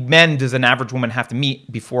many men does an average woman have to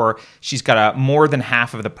meet before she's got more than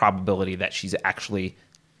half of the probability that she's actually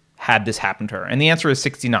had this happen to her? And the answer is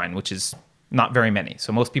 69, which is not very many.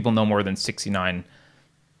 So most people know more than 69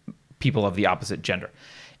 people of the opposite gender.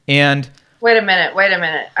 And wait a minute.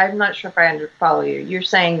 I'm not sure if I follow you. You're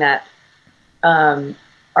saying that,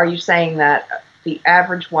 are you saying that the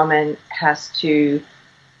average woman has to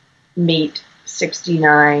meet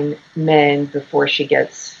 69 men before she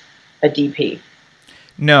gets a DP?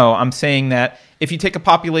 No, I'm saying that if you take a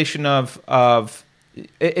population of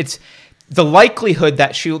it's the likelihood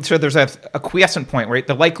that so there's a quiescent point, right?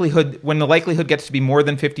 When the likelihood gets to be more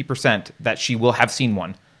than 50% that she will have seen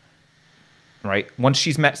one. Right. Once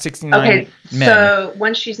she's met 69 men. So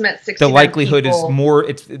once she's met 69 the likelihood people, is more.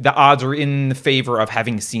 The odds are in the favor of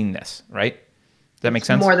having seen this. Right. Does that make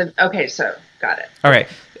sense? More than so got it. All right.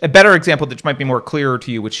 A better example that might be more clearer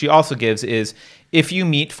to you, which she also gives, is if you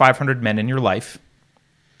meet 500 men in your life,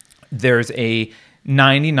 there's a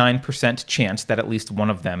 99% chance that at least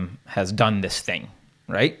one of them has done this thing.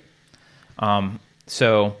 Right.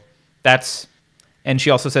 So that's. And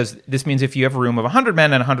she also says this means if you have a room of 100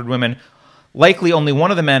 men and 100 women, likely only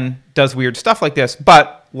one of the men does weird stuff like this,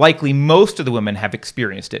 but likely most of the women have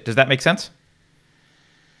experienced it. Does that make sense?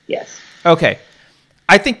 Yes. Okay.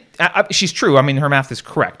 I think she's true. I mean, her math is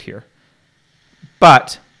correct here.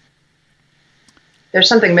 But there's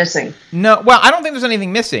something missing. No, well, I don't think there's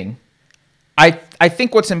anything missing. I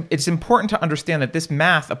think it's important to understand that this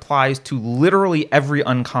math applies to literally every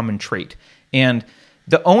uncommon trait. And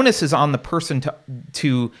the onus is on the person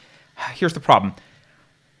to here's the problem.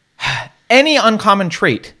 Any uncommon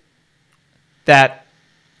trait that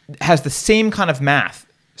has the same kind of math.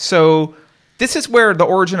 So this is where the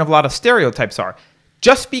origin of a lot of stereotypes are.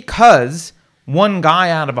 Just because one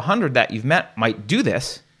guy out of 100 that you've met might do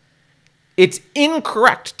this, it's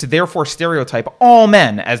incorrect to therefore stereotype all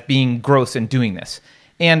men as being gross and doing this.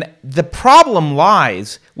 And the problem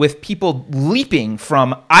lies with people leaping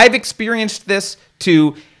from I've experienced this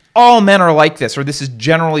to all men are like this, or this is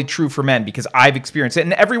generally true for men because I've experienced it.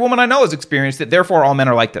 And every woman I know has experienced it, therefore all men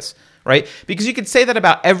are like this, right? Because you could say that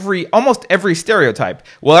about almost every stereotype.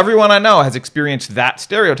 Well, everyone I know has experienced that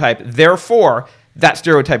stereotype, therefore that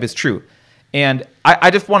stereotype is true. And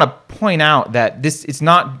I just want to point out that it's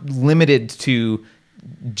not limited to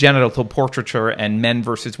genital portraiture and men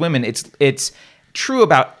versus women. It's true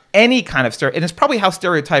about any kind of stereotype, and it's probably how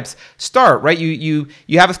stereotypes start, right? You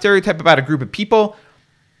have a stereotype about a group of people.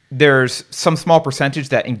 There's some small percentage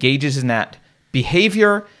that engages in that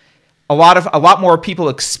behavior. A lot more people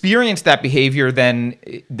experience that behavior than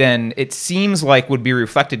it seems like would be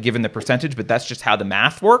reflected given the percentage, but that's just how the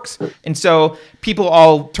math works. And so people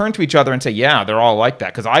all turn to each other and say, yeah, they're all like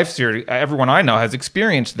that because everyone I know has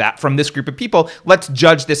experienced that from this group of people. Let's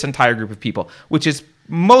judge this entire group of people, which is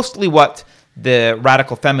mostly what the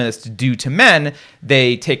radical feminists do to men.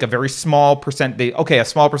 They take a very small a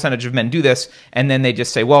small percentage of men do this, and then they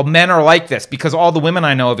just say, well, men are like this because all the women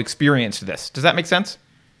I know have experienced this. Does that make sense?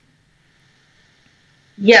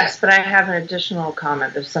 Yes, but I have an additional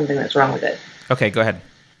comment. There's something that's wrong with it. Okay, go ahead.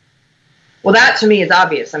 Well, that to me is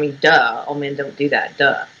obvious. I mean, duh, all men don't do that.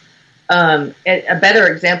 Duh. A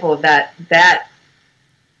better example of that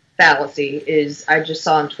fallacy is I just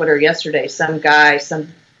saw on Twitter yesterday, some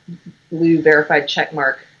blue verified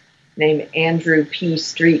checkmark named Andrew P.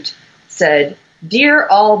 Street said, "Dear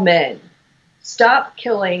all men, stop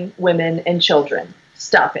killing women and children.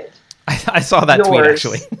 Stop it." I saw that tweet,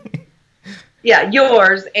 actually. Yeah,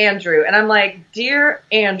 yours, Andrew. And I'm like, "Dear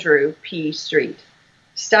Andrew P. Street,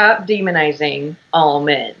 stop demonizing all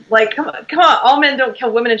men. Like, come on, all men don't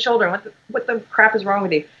kill women and children. What the crap is wrong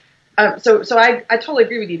with you?" So I totally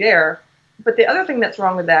agree with you there. But the other thing that's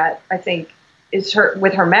wrong with that, I think, is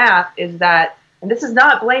with her math is that, and this is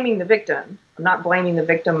not blaming the victim. I'm not blaming the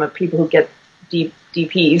victim of people who get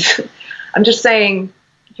DPs. I'm just saying,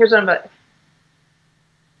 here's what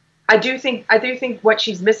I do think what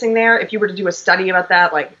she's missing there, if you were to do a study about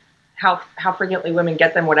that, like how frequently women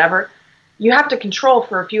get them, whatever, you have to control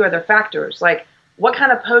for a few other factors. Like, what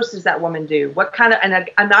kind of posts does that woman do? What kind of, and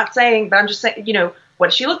I'm not saying, but I'm just saying, what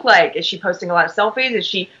does she look like? Is she posting a lot of selfies?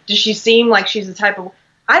 Does she seem like she's the type of,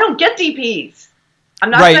 I don't get DPs. I'm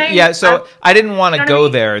not right, saying. Yeah, so I didn't want to go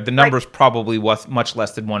there. The number's like, probably was much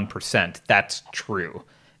less than 1%. That's true.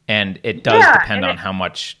 And it does depend on how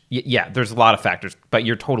much. Yeah, there's a lot of factors, but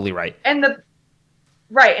you're totally right. And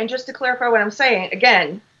just to clarify what I'm saying,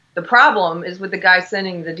 again, the problem is with the guy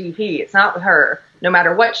sending the DP. It's not with her, no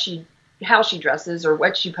matter how she dresses or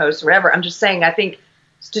what she posts or whatever. I'm just saying, I think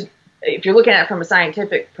if you're looking at it from a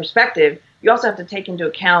scientific perspective, you also have to take into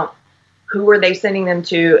account who are they sending them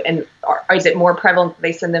to, and is it more prevalent that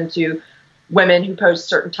they send them to women who post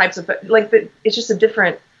certain types of, it's just a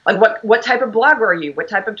different. Like, what type of blogger are you? What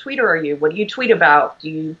type of tweeter are you? What do you tweet about?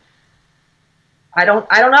 I don't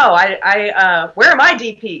know. Where are my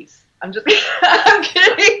DPs? I'm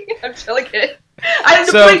kidding. I'm totally kidding.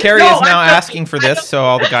 So Carrie is now asking for this, so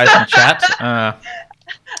all the guys in chat.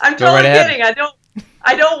 I'm totally kidding.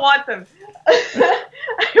 I don't want them.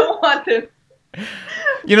 I don't want them.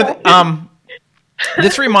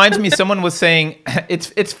 This reminds me, someone was saying,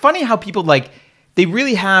 it's funny how people, they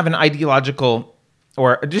really have an ideological,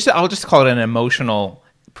 or I'll just call it an emotional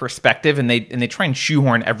perspective, and they try and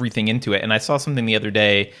shoehorn everything into it. And I saw something the other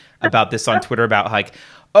day about this on Twitter about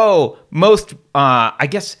most I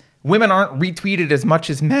guess women aren't retweeted as much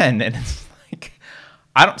as men, and it's like,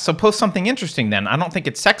 so post something interesting then. I don't think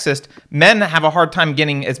it's sexist. Men have a hard time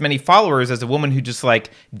getting as many followers as a woman who just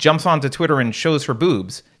jumps onto Twitter and shows her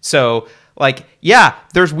boobs. So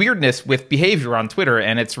there's weirdness with behavior on Twitter,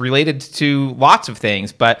 and it's related to lots of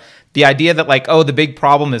things, but the idea that the big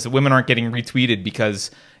problem is that women aren't getting retweeted because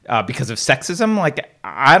of sexism,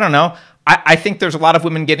 I don't know. I think there's a lot of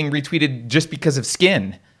women getting retweeted just because of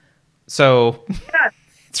skin. So Yeah.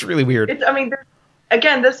 it's really weird.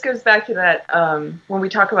 Again, this goes back to that when we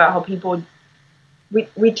talk about how people,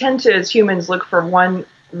 we tend to, as humans, look for one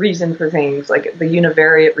reason for things, like the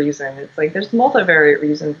univariate reason. It's like there's multivariate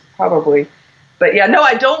reasons, probably. But yeah, no,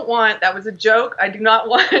 I don't want, that was a joke. I do not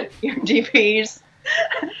want your DPs.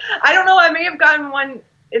 I don't know, I may have gotten one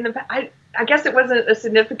in the, I guess it wasn't a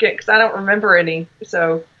significant because I don't remember any.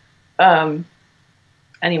 So,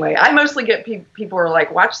 anyway, I mostly get people who are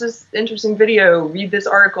like, watch this interesting video, read this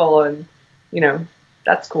article, and,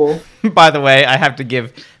 that's cool. By the way, I have to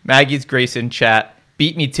give Maggie's Grace in chat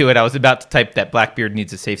beat me to it. I was about to type that Blackbeard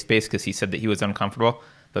needs a safe space because he said that he was uncomfortable,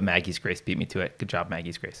 but Maggie's Grace beat me to it. Good job,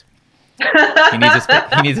 Maggie's Grace. He needs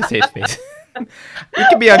a safe space. It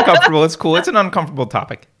can be uncomfortable. It's cool. It's an uncomfortable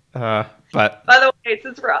topic. But by the way,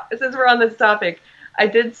 since we're on this topic, I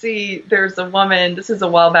did see there's a woman. This is a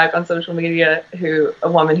while back on social media.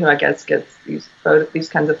 A woman who I guess gets these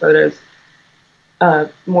kinds of photos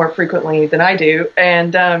more frequently than I do,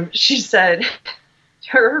 and she said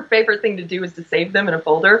her favorite thing to do is to save them in a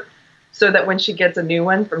folder, so that when she gets a new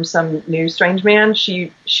one from some new strange man,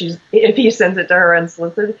 she's if he sends it to her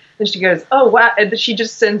unsolicited, then she goes, "Oh wow!" and she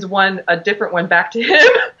just sends a different one back to him.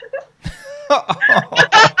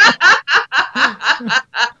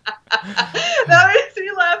 That makes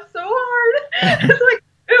me laugh so hard. It's like,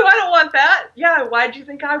 ooh, I don't want that. Yeah, why'd you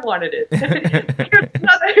think I wanted it? I'm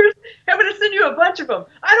going to send you a bunch of them.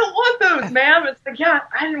 I don't want those, ma'am. It's like, yeah,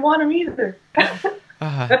 I didn't want them either.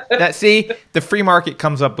 The free market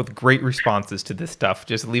comes up with great responses to this stuff.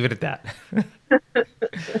 Just leave it at that.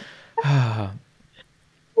 Oh,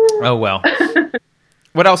 well.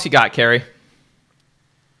 What else you got, Carrie?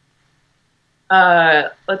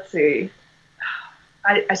 Let's see.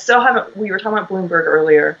 I still haven't, we were talking about Bloomberg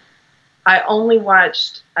earlier. I only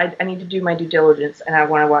watched, I need to do my due diligence, and I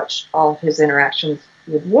want to watch all of his interactions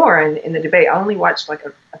with Warren in the debate. I only watched like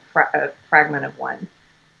a fragment of one.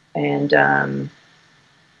 And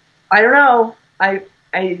I don't know. I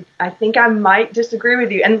think I might disagree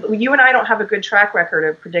with you. And you and I don't have a good track record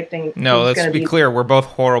of predicting. No, let's be clear. We're both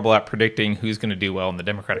horrible at predicting who's going to do well in the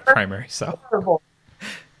Democratic primary. So horrible.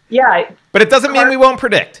 Yeah. But it doesn't mean we won't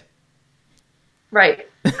predict. Right.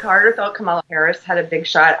 Carter thought Kamala Harris had a big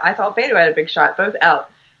shot. I thought Beto had a big shot, both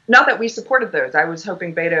out. Not that we supported those. I was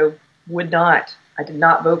hoping Beto would not. I did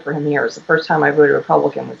not vote for him here. It was the first time I voted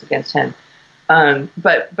Republican was against him.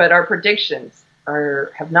 But our predictions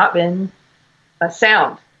have not been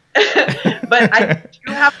sound. But I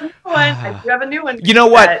do have a new one. I do have a new one. You know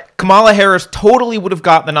what? Kamala Harris totally would have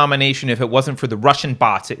got the nomination if it wasn't for the Russian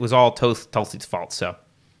bots. It was all Tulsi's fault. So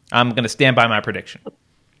I'm going to stand by my prediction.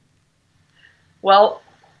 Well,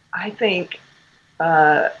 I don't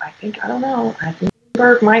know. I think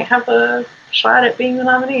Bloomberg might have a shot at being the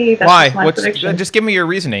nominee. That's Why? my prediction. Just give me your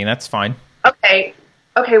reasoning. That's fine. Okay.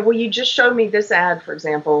 Well, you just showed me this ad, for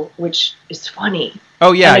example, which is funny.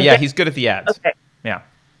 Oh, yeah. He's good at the ads. Okay. Yeah.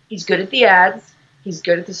 He's good at the ads. He's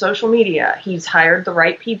good at the social media. He's hired the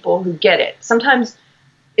right people who get it. Sometimes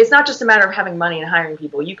it's not just a matter of having money and hiring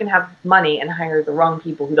people. You can have money and hire the wrong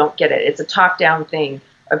people who don't get it. It's a top-down thing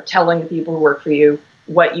of telling the people who work for you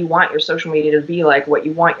what you want your social media to be like, what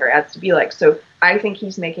you want your ads to be like. So I think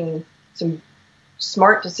he's making some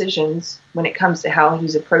smart decisions when it comes to how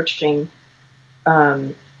he's approaching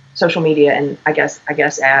social media and I guess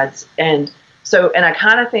ads. And I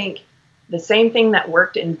kind of think the same thing that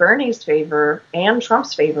worked in Bernie's favor and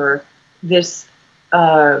Trump's favor, this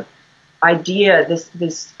idea,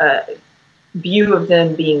 this view of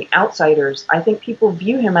them being outsiders. I think people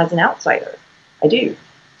view him as an outsider. I do.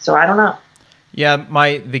 So I don't know. Yeah,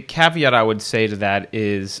 the caveat I would say to that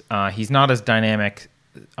is he's not as dynamic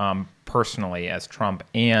personally as Trump,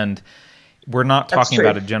 and we're not talking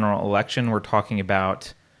about a general election. We're talking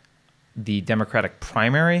about the Democratic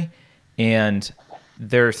primary, and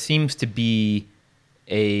there seems to be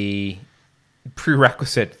a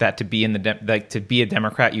prerequisite that to be in to be a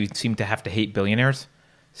Democrat, you seem to have to hate billionaires.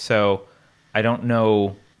 So I don't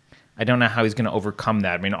know how he's going to overcome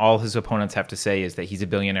that. I mean, all his opponents have to say is that he's a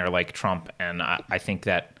billionaire like Trump, and I think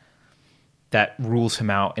that rules him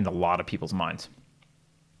out in a lot of people's minds.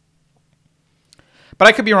 But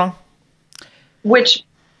I could be wrong. Which,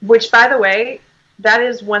 by the way, that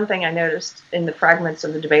is one thing I noticed in the fragments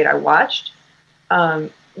of the debate I watched. I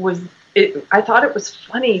thought it was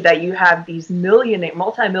funny that you have these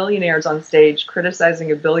multimillionaires on stage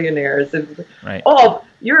criticizing a billionaire. Right. Oh,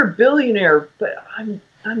 you're a billionaire, but I'm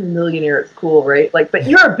a millionaire. It's cool, right? Like, but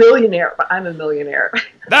you're a billionaire, but I'm a millionaire.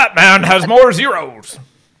 That man has more zeros.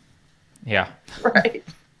 Yeah. Right.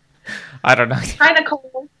 I don't know. Hi,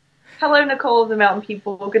 Nicole. Hello, Nicole of the Mountain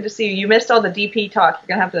People. Good to see you. You missed all the DP talk.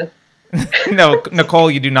 You're going to have to No,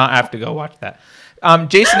 Nicole, you do not have to go watch that.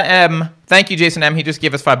 Jason M, thank you, Jason M. He just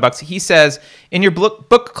gave us $5. He says, in your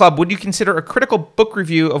book club, would you consider a critical book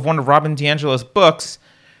review of one of Robin DiAngelo's books?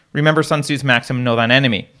 Remember Sun Tzu's maxim, know thine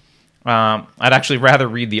enemy. I'd actually rather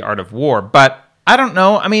read The Art of War, but I don't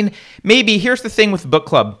know. I mean, maybe. Here's the thing with the book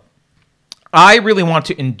club. I really want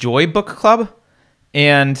to enjoy book club,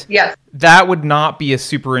 and yes, that would not be a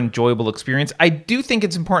super enjoyable experience. I do think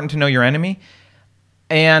it's important to know your enemy,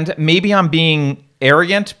 and maybe I'm being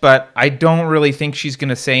arrogant, but I don't really think she's going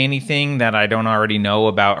to say anything that I don't already know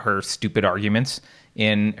about her stupid arguments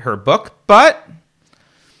in her book, but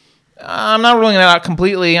I'm not ruling it out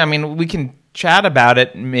completely. I mean, we can chat about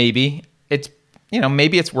it. Maybe it's,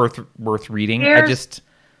 maybe it's worth reading. What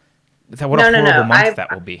a horrible month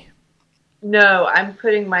that will be. No, I'm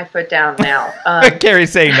putting my foot down now.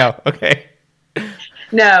 Carrie's saying no. Okay.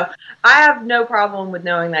 No, I have no problem with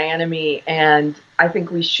knowing thy enemy, and I think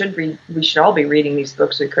we should all be reading these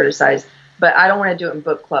books we criticize, but I don't want to do it in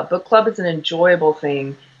book club. Book club is an enjoyable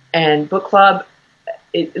thing, and book club,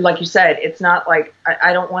 like you said, it's not like,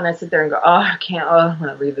 I don't want to sit there and go, I want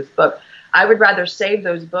to read this book. I would rather save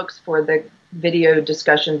those books for the video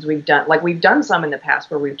discussions we've done. Like, we've done some in the past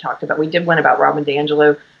where we've talked about, we did one about Robin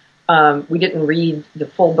DiAngelo. We didn't read the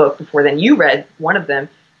full book before then. You read one of them.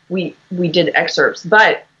 We did excerpts,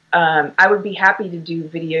 but I would be happy to do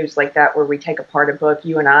videos like that where we take apart a book,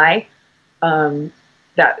 you and I. But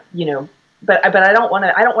I don't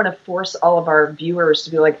want to force all of our viewers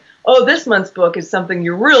to be like, oh, this month's book is something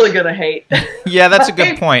you're really gonna hate. Yeah, that's a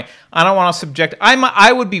good point. I don't want to subject.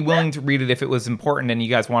 I would be willing to read it if it was important and you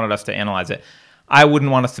guys wanted us to analyze it. I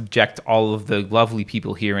wouldn't want to subject all of the lovely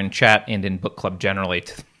people here in chat and in book club generally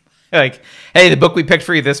to, like, hey, the book we picked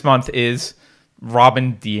for you this month is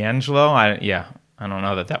Robin DiAngelo. I don't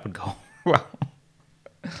know that would go well.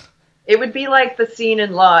 It would be like the scene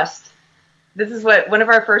in Lost. This is what one of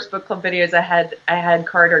our first book club videos. I had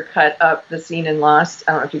Carter cut up the scene in Lost.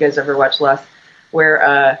 I don't know if you guys ever watched Lost,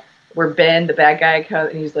 where Ben, the bad guy,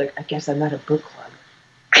 comes and he's like, "I guess I'm at a book club."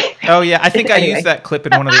 Oh yeah, I think anyway. I used that clip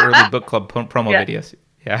in one of the early book club promo videos.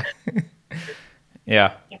 Yeah,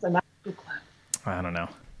 yeah. Yes, I'm at a book club. I don't know.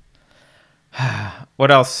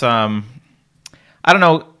 What else? I don't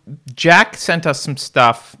know. Jack sent us some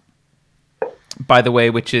stuff, by the way,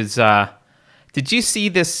 which is, did you see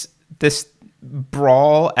this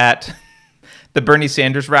brawl at the Bernie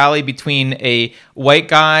Sanders rally between a white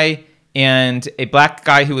guy and a black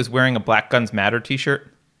guy who was wearing a Black Guns Matter t-shirt?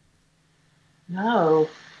 No.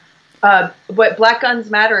 But Black Guns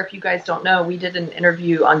Matter, if you guys don't know, we did an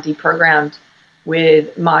interview on Deprogrammed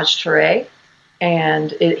with Maj Touré,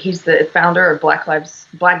 and he's the founder of Black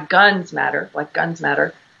Guns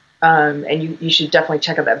Matter. And you should definitely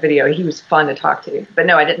check out that video. He was fun to talk to. But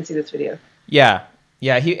no, I didn't see this video. Yeah.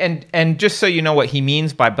 He and just so you know what he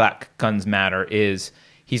means by Black Guns Matter is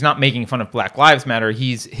he's not making fun of Black Lives Matter.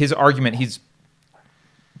 His argument, he's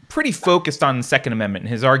pretty focused on the Second Amendment.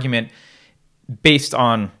 His argument, based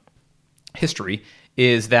on history,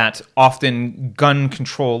 is that often gun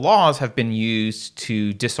control laws have been used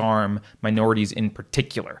to disarm minorities in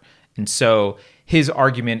particular. And so his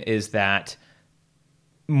argument is that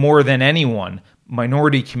more than anyone,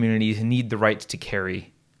 minority communities need the right to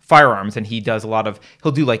carry firearms, and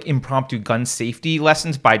he'll do like impromptu gun safety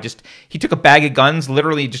lessons he took a bag of guns,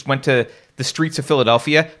 literally just went to the streets of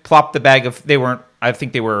Philadelphia, plopped the bag of, I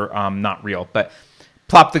think they were not real, but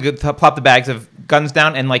plopped the bags of guns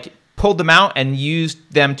down and like pulled them out and used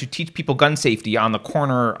them to teach people gun safety on the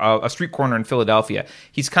corner, a street corner in Philadelphia.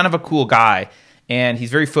 He's kind of a cool guy, and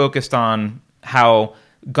he's very focused on how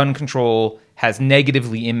gun control has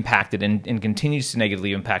negatively impacted and continues to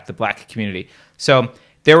negatively impact the black community. So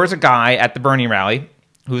there was a guy at the Bernie rally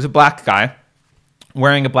who was a black guy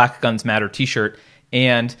wearing a Black Guns Matter t-shirt,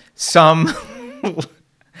 and some,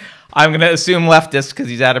 I'm going to assume leftist because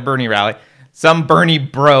he's at a Bernie rally, some Bernie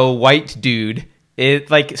bro white dude,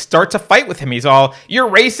 it like starts a fight with him. He's all, "You're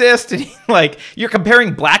racist," and like, "You're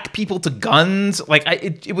comparing black people to guns." Like,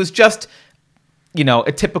 it was just,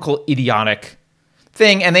 a typical idiotic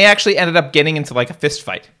thing, and they actually ended up getting into like a fist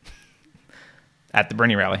fight at the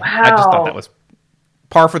Bernie rally. Wow. I just thought that was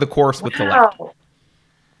par for the course with the left.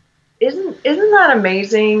 Isn't that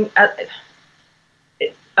amazing?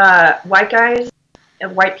 White guys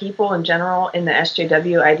and white people in general in the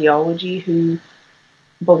SJW ideology who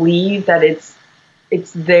believe that it's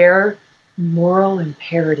their moral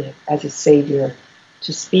imperative as a savior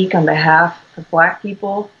to speak on behalf of black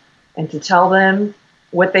people and to tell them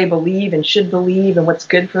what they believe and should believe and what's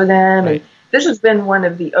good for them. Right. And this has been one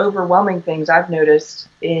of the overwhelming things I've noticed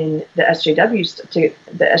in the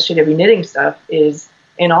SJW knitting stuff is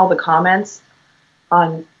in all the comments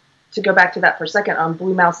on, to go back to that for a second, on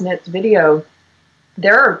Blue Mouse Knit's video,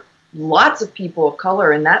 there are lots of people of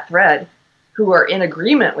color in that thread who are in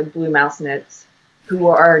agreement with Blue Mouse Knits, who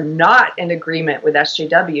are not in agreement with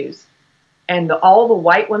SJWs. And all the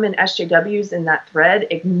white women SJWs in that thread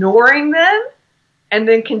ignoring them and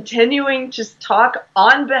then continuing to talk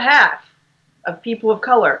on behalf of people of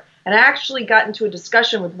color. And I actually got into a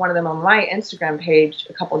discussion with one of them on my Instagram page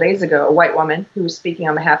a couple days ago, a white woman who was speaking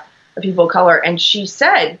on behalf of people of color. And she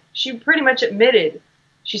said, she pretty much admitted,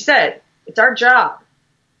 she said, it's our job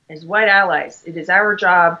as white allies. It is our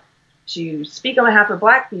job to speak on behalf of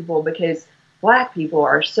black people because black people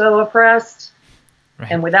are so oppressed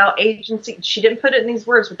and without agency. She didn't put it in these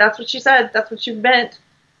words, but that's what she said. That's what she meant.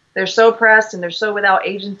 They're so oppressed and they're so without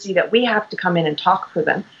agency that we have to come in and talk for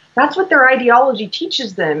them. That's what their ideology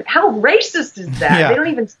teaches them. How racist is that? Yeah. They don't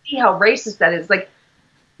even see how racist that is. Like,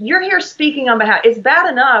 you're here speaking on behalf. It's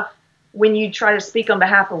bad enough when you try to speak on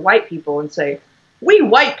behalf of white people and say, we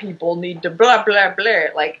white people need to blah, blah, blah.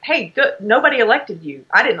 Like, hey, good. Nobody elected you.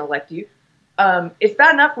 I didn't elect you. It's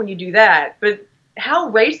bad enough when you do that. But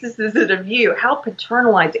how racist is it of you? How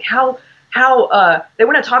paternalizing? How they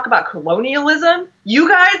want to talk about colonialism? You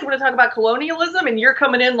guys want to talk about colonialism, and you're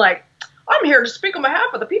coming in like, I'm here to speak on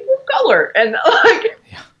behalf of the people of color. And like,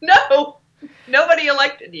 no, nobody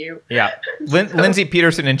elected you. Yeah. Lindsay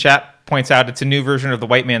Peterson in chat points out it's a new version of the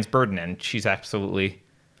white man's burden, and she's absolutely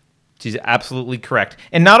correct.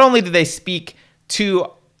 And not only do they speak to,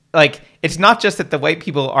 like, it's not just that the white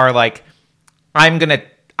people are like, I'm gonna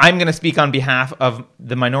speak on behalf of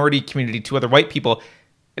the minority community to other white people.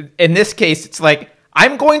 In this case, it's like,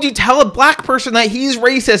 I'm going to tell a black person that he's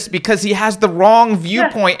racist because he has the wrong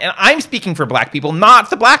viewpoint, and I'm speaking for black people, not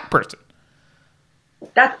the black person.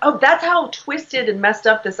 That's how twisted and messed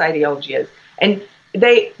up this ideology is. And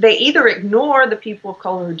they either ignore the people of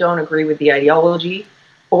color who don't agree with the ideology,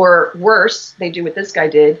 or worse, they do what this guy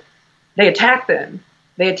did. They attack them.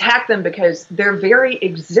 They attack them because their very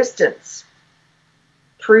existence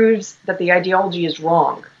proves that the ideology is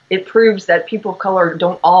wrong. It proves that people of color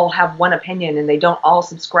don't all have one opinion and they don't all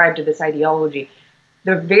subscribe to this ideology.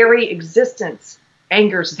 Their very existence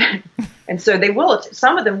angers them. And so they will,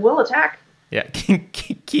 some of them will attack. Yeah,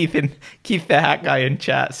 Keith the Hat Guy in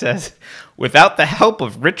chat says, without the help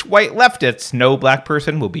of rich white leftists, no black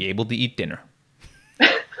person will be able to eat dinner.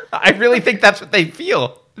 I really think that's what they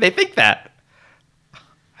feel. They think that.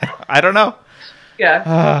 I don't know.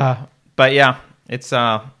 Yeah. But yeah, it's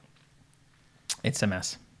a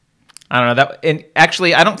mess. I don't know that, and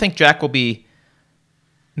actually, I don't think Jack will be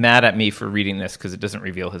mad at me for reading this because it doesn't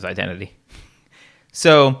reveal his identity.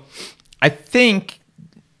 So, I think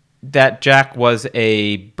that Jack was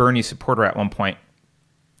a Bernie supporter at one point,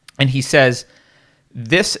 and he says,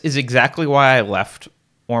 "This is exactly why I left,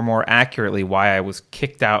 or more accurately, why I was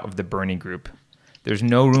kicked out of the Bernie group. There's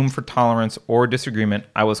no room for tolerance or disagreement.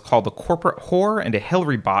 I was called a corporate whore and a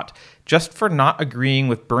Hillary bot just for not agreeing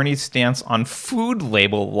with Bernie's stance on food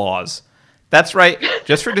label laws. That's right,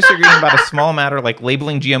 just for disagreeing about a small matter like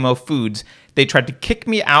labeling GMO foods, they tried to kick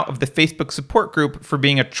me out of the Facebook support group for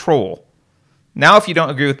being a troll. Now if you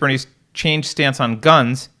don't agree with Bernie's changed stance on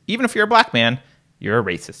guns, even if you're a black man, you're a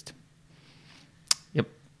racist." Yep.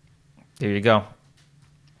 There you go.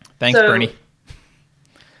 Thanks, Bernie.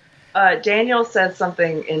 Daniel says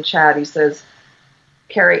something in chat. He says,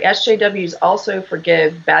 Carrie, SJWs also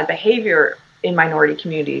forgive bad behavior in minority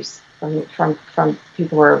communities from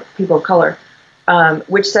people of color,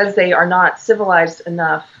 which says they are not civilized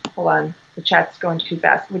enough. Hold on, the chat's going too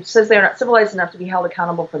fast. Which says they are not civilized enough to be held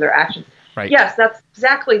accountable for their actions. Right. Yes, that's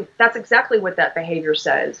exactly what that behavior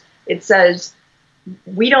says. It says,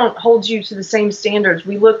 we don't hold you to the same standards.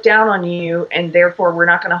 We look down on you, and therefore we're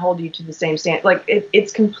not going to hold you to the same standard. Like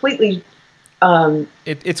it's completely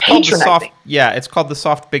it's called the soft. Yeah, it's called the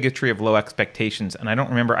soft bigotry of low expectations. And I don't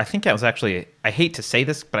remember. I think that was actually. I hate to say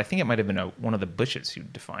this, but I think it might have been one of the Bushes who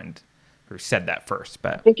defined or said that first.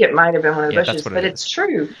 But I think it might have been one of the Bushes. But it's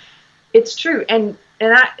true. It's true, and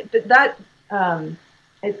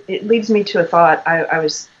it leads me to a thought I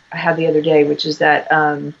had the other day, which is that.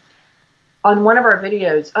 On one of our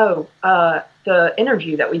videos, the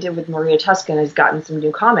interview that we did with Maria Tuscan has gotten some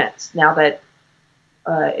new comments now that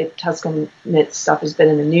Tuscan Knit stuff has been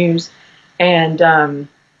in the news, and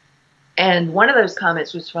one of those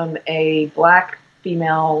comments was from a black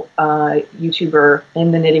female YouTuber in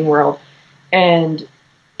the knitting world, and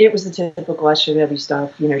it was the typical SJW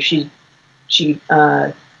stuff. You know, she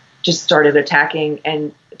just started attacking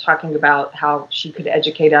and talking about how she could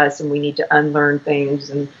educate us and we need to unlearn things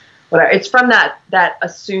and whatever. It's from that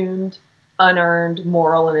assumed, unearned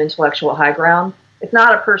moral and intellectual high ground It's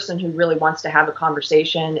not a person who really wants to have a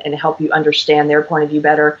conversation and help you understand their point of view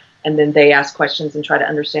better, and then they ask questions and try to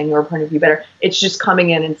understand your point of view better. It's just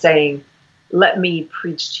coming in and saying, let me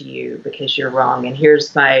preach to you because you're wrong, and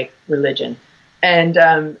here's my religion. And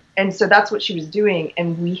so that's what she was doing,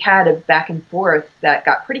 and we had a back and forth that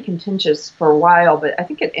got pretty contentious for a while, but I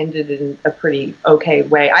think it ended in a pretty okay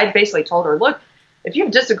way. I basically told her, look, if you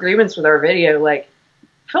have disagreements with our video, like,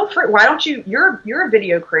 feel free. Why don't you're a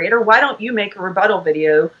video creator. Why don't you make a rebuttal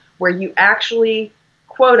video where you actually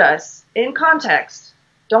quote us in context?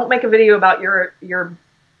 Don't make a video about your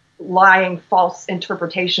lying, false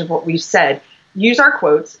interpretation of what we've said. Use our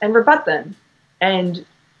quotes and rebut them and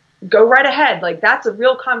go right ahead. Like, that's a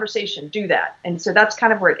real conversation. Do that. And so that's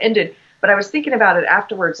kind of where it ended. But I was thinking about it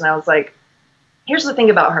afterwards, and I was like, here's the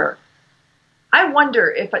thing about her. I wonder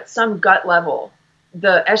if at some gut level,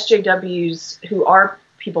 the SJWs who are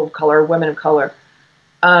people of color, women of color,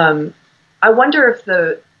 I wonder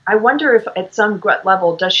if at some gut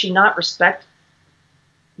level, does she not respect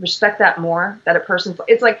that more? That a person,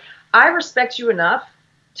 it's like, I respect you enough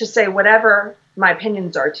to say whatever my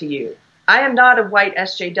opinions are to you. I am not a white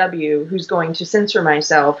SJW who's going to censor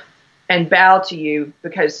myself and bow to you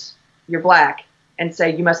because you're black and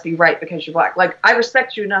say you must be right because you're black. Like, I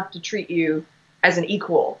respect you enough to treat you as an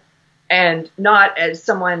equal and not as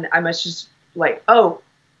someone I must just like, oh,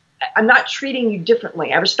 I'm not treating you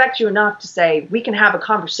differently. I respect you enough to say we can have a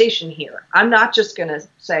conversation here. I'm not just going to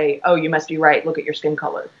say, oh, you must be right. Look at your skin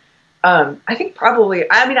color. I think probably,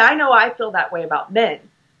 I mean, I know I feel that way about men.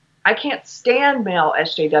 I can't stand male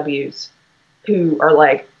SJWs who are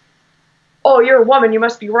like, oh, you're a woman, you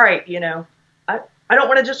must be right. You know, I don't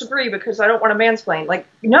want to disagree because I don't want to mansplain. Like,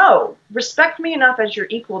 no, respect me enough as your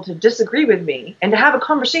equal to disagree with me and to have a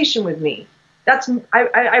conversation with me.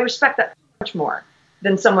 I respect that much more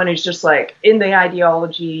than someone who's just like in the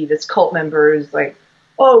ideology, this cult member is like,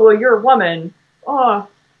 oh, well, you're a woman. Oh,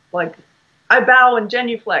 like, I bow and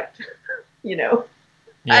genuflect, you know.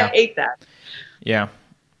 Yeah. I hate that. Yeah.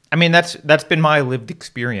 I mean, that's been my lived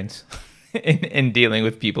experience in dealing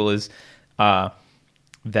with people is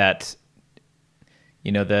that,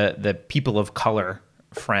 you know, the people of color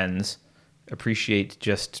friends appreciate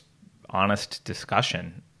just honest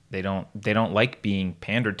discussion. They don't like being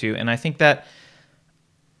pandered to. And I think that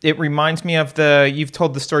it reminds me of you've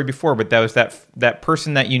told the story before, but that was that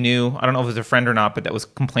person that you knew, I don't know if it was a friend or not, but that was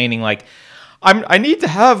complaining like, I need to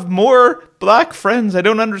have more black friends. I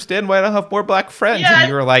don't understand why I don't have more black friends. Yeah. And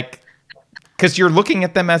you were like, because you're looking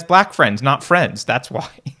at them as black friends, not friends. That's why.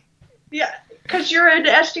 Yeah, because you're an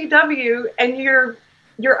SJW and your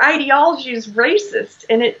ideology is racist,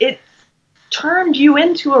 and it turned you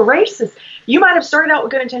into a racist. You might have started out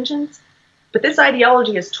with good intentions, but this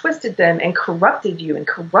ideology has twisted them and corrupted you and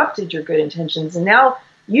corrupted your good intentions. And now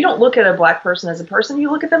you don't look at a black person as a person.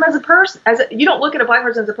 You look at them as a person. You don't look at a black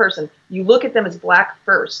person as a person. You look at them as black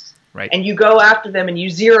first. Right. And you go after them and you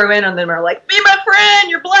zero in on them and are like, be my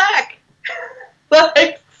friend, you're black.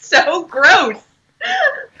 Like, so gross.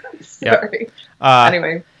 Sorry. Yep.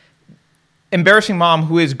 Anyway. Embarrassing mom,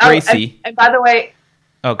 who is Gracie. And by the way,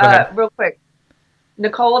 go ahead. Real quick.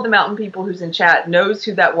 Nicole of the Mountain People, who's in chat, knows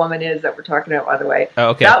who that woman is that we're talking about, by the way. Oh,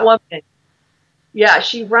 okay. That woman, yeah,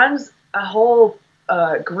 she runs a whole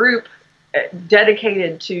group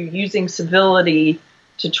dedicated to using civility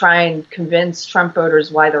to try and convince Trump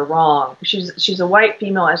voters why they're wrong. She's a white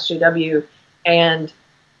female SJW, and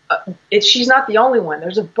she's not the only one.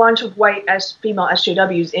 There's a bunch of white female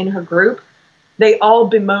SJWs in her group. They all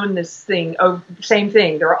bemoan this thing, same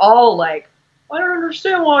thing. They're all like, I don't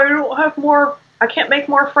understand why I don't have more. I can't make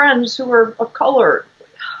more friends who are of color.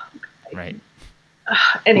 Right.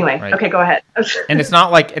 Anyway, right. Okay, go ahead. And it's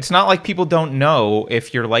not like people don't know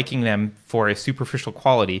if you're liking them for a superficial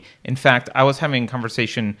quality. In fact, I was having a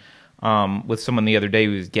conversation with someone the other day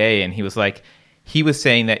who was gay, and he was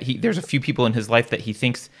saying that there's a few people in his life that he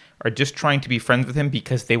thinks are just trying to be friends with him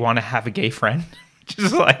because they want to have a gay friend.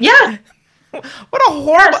 Just like, yeah. What a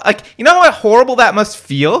horrible, like, you know how horrible that must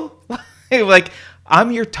feel? Like,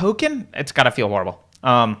 I'm your token? It's got to feel horrible.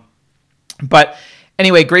 But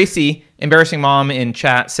anyway, Gracie, embarrassing mom in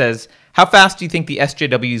chat, says, how fast do you think the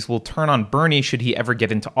SJWs will turn on Bernie should he ever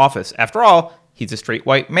get into office? After all, he's a straight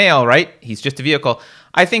white male, right? He's just a vehicle.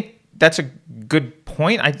 I think that's a good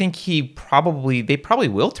point. I think they probably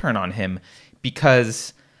will turn on him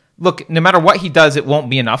because, look, no matter what he does, it won't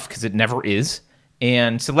be enough because it never is.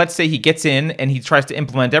 And so let's say he gets in and he tries to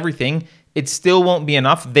implement everything. It still won't be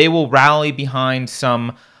enough. They will rally behind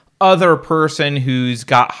some other person who's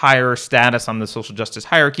got higher status on the social justice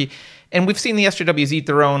hierarchy. And we've seen the SJWs eat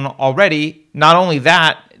their own already. Not only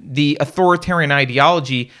that, the authoritarian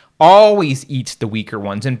ideology always eats the weaker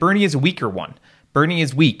ones, and Bernie is a weaker one. Bernie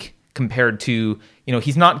is weak compared to,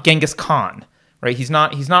 he's not Genghis Khan, right? He's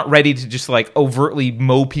not ready to just like overtly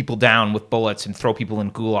mow people down with bullets and throw people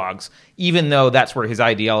in gulags, even though that's where his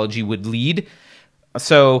ideology would lead.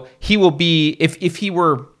 So he will be, if he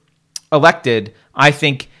were elected, I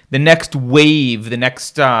think the next wave,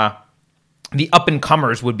 the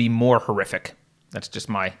up-and-comers would be more horrific. That's just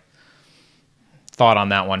my thought on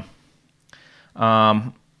that one.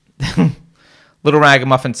 Little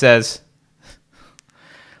Ragamuffin says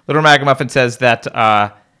that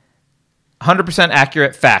 100%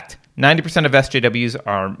 accurate fact. 90% of SJWs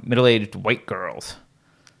are middle-aged white girls.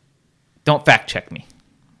 Don't fact check me.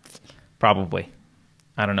 Probably.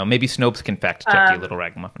 I don't know. Maybe Snopes can fact check you, Little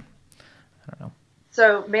Ragamuffin. I don't know.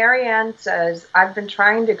 So Marianne says, I've been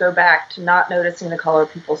trying to go back to not noticing the color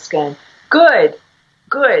of people's skin. Good.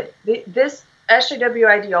 This SJW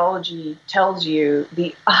ideology tells you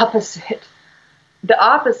the opposite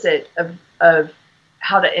of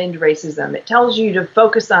how to end racism. It tells you to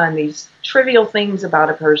focus on these trivial things about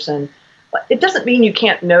a person. It doesn't mean you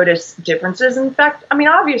can't notice differences. In fact, I mean,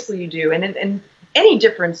 obviously you do. And any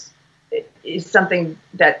difference is something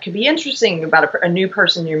that could be interesting about a new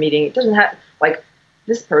person you're meeting. It doesn't have, like,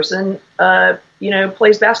 this person,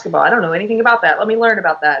 plays basketball. I don't know anything about that. Let me learn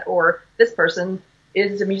about that. Or this person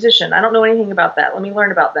is a musician. I don't know anything about that. Let me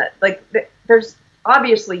learn about that. Like, there's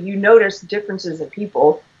obviously you notice differences in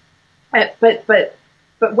people, but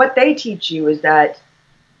what they teach you is that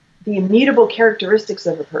the immutable characteristics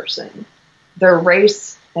of a person, their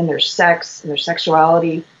race and their sex and their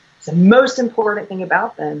sexuality, is the most important thing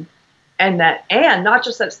about them, and not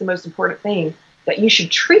just that's the most important thing, that you should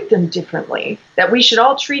treat them differently, that we should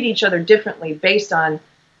all treat each other differently based on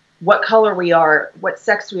what color we are, what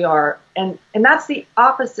sex we are, and that's the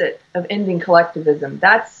opposite of ending collectivism.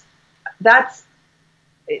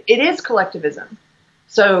 It is collectivism.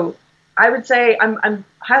 So I would say I'm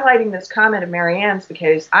highlighting this comment of Marianne's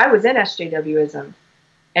because I was in SJWism,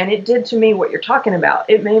 and it did to me what you're talking about.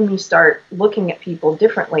 It made me start looking at people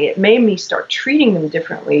differently. It made me start treating them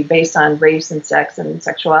differently based on race and sex and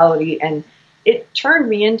sexuality, and it turned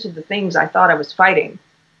me into the things I thought I was fighting.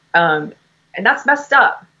 And that's messed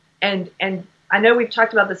up. And I know we've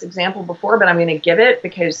talked about this example before, but I'm going to give it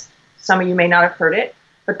because some of you may not have heard it.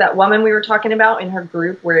 But that woman we were talking about in her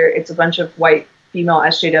group, where it's a bunch of white female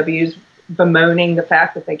SJWs bemoaning the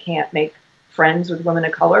fact that they can't make friends with women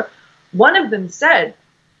of color, one of them said,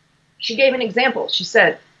 she gave an example. She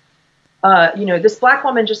said, this black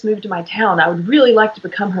woman just moved to my town. I would really like to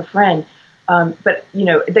become her friend. But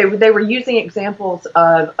they were using examples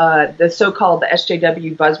of the so-called the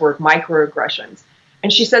SJW buzzword microaggressions.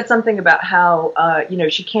 And she said something about how,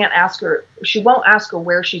 she won't ask her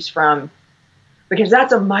where she's from because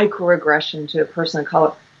that's a microaggression to a person of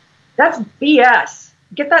color. That's BS.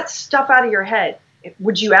 Get that stuff out of your head.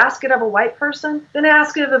 Would you ask it of a white person? Then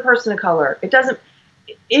ask it of a person of color.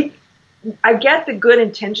 I get the good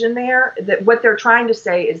intention there, that what they're trying to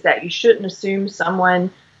say is that you shouldn't assume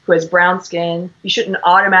someone who has brown skin, you shouldn't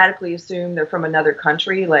automatically assume they're from another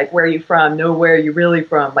country, like, where are you from? Know where you're really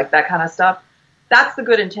from, like that kind of stuff. That's the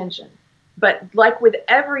good intention. But like with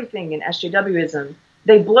everything in SJWism,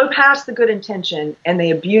 they blow past the good intention and they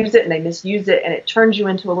abuse it and they misuse it, and it turns you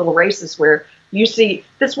into a little racist where you see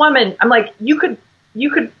this woman, I'm like, you could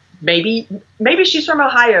maybe she's from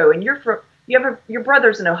Ohio and your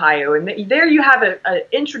brother's in Ohio, and there you have an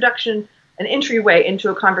entryway into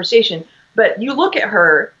a conversation. But you look at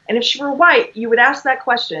her, and if she were white, you would ask that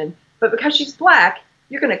question. But because she's black,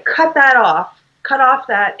 you're going to cut off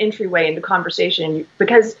that entryway into conversation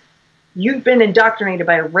because you've been indoctrinated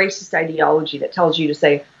by a racist ideology that tells you to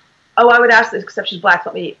say, oh, I would ask this except she's black.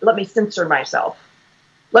 Let me censor myself.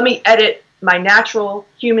 Let me edit my natural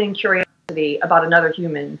human curiosity about another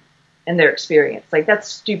human and their experience. Like, that's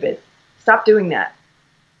stupid. Stop doing that.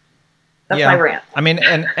 That's my rant. I mean,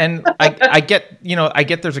 and I get, I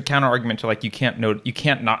get there's a counter argument to, like, you can't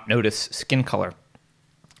not notice skin color.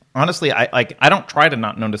 Honestly, I don't try to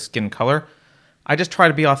not notice skin color. I just try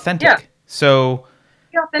to be authentic. Yeah. So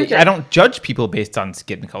I don't judge people based on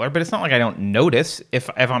skin color, but it's not like I don't notice. If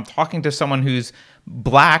I'm talking to someone who's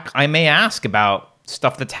black, I may ask about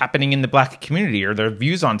stuff that's happening in the black community or their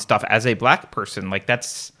views on stuff as a black person. Like,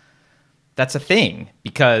 that's a thing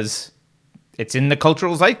because it's in the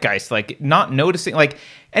cultural zeitgeist. Like, not noticing, like,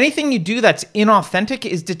 anything you do that's inauthentic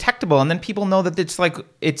is detectable, and then people know that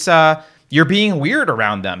it's you're being weird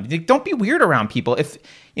around them. Don't be weird around people. If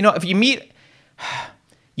you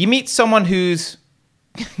meet someone who's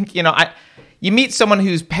you meet someone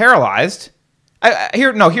who's paralyzed.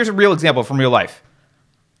 Here's a real example from real life.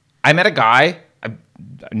 I met a guy.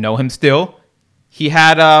 know him still. He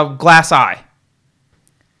had a glass eye.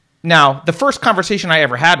 Now, the first conversation I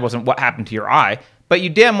ever had wasn't what happened to your eye, but you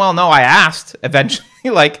damn well know I asked eventually.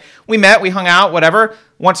 Like, we met, we hung out, whatever.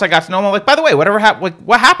 Once I got to know him, I'm like, by the way, what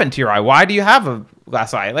happened to your eye? Why do you have a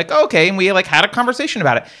glass eye? Like, okay, and we like had a conversation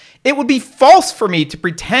about it. It would be false for me to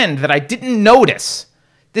pretend that I didn't notice.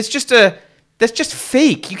 That's just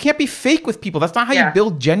fake. You can't be fake with people. That's not how you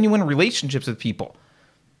build genuine relationships with people.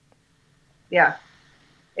 Yeah.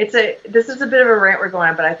 This is a bit of a rant we're going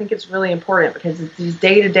on, but I think it's really important because it's these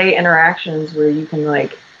day-to-day interactions where you can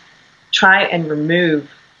like try and remove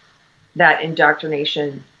that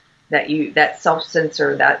indoctrination, that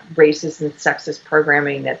self-censor, that racist and sexist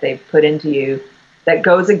programming that they've put into you that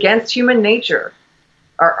goes against human nature,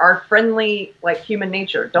 our friendly, like, human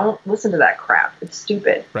nature. Don't listen to that crap. It's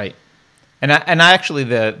stupid. Right. And I actually,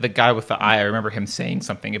 the guy with the eye, I remember him saying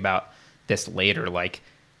something about this later. Like,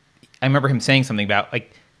 I remember him saying something about,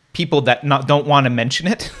 like, people that don't want to mention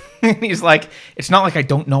it. And he's like, it's not like I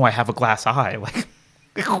don't know I have a glass eye. Like,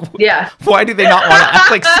 yeah. Why do they not want to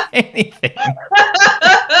act like say anything?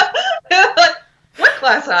 What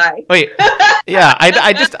glass eye? Wait, yeah,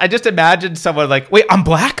 I just imagined someone like, wait, I'm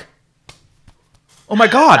black? Oh my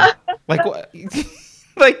God. Like, what?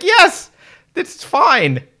 Like, yes, it's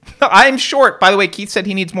fine. I'm short. By the way, Keith said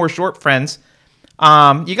he needs more short friends.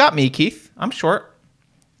 You got me, Keith. I'm short.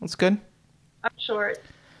 That's good. I'm short.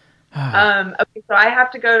 Okay, so I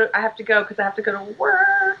have to go because I have to go to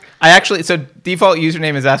work. So default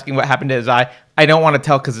username is asking what happened to his eye. I don't want to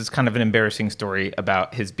tell because it's kind of an embarrassing story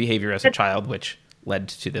about his behavior as a child, which led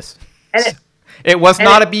to this. It was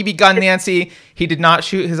not a BB gun, Nancy. He did not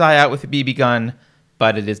shoot his eye out with a BB gun,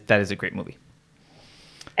 but that is a great movie.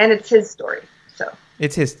 And it's his story, so.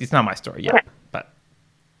 It's not my story, yeah. Okay. But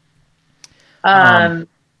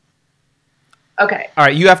okay. All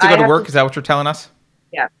right, you have to go to work. Is that what you're telling us?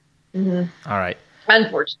 Yeah. Mm-hmm. All right.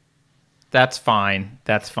 Unfortunately. That's fine.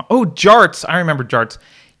 Oh, Jarts. I remember Jarts.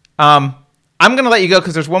 I'm going to let you go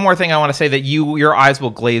because there's one more thing I want to say that your eyes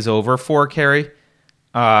will glaze over for, Carrie.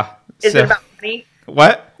 Is it about money?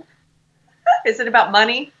 What? Is it about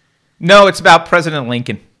money? No, it's about President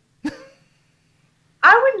Lincoln.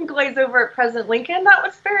 I wouldn't glaze over at President Lincoln. That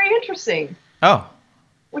was very interesting. Oh.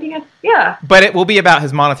 What do you got? Yeah. But it will be about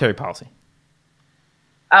his monetary policy.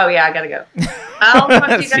 Oh, yeah, I gotta go. I'll talk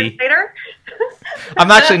to you guys later. I'm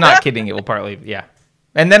actually not kidding. It will partly, yeah.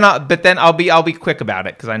 And then, I'll be quick about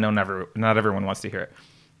it because I know not everyone wants to hear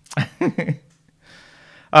it.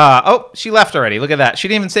 She left already. Look at that. She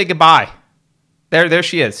didn't even say goodbye. There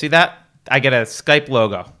she is. See that? I get a Skype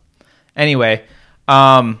logo. Anyway,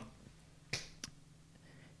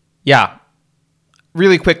 yeah.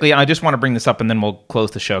 Really quickly, I just want to bring this up and then we'll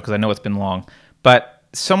close the show because I know it's been long. But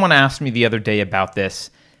someone asked me the other day about this.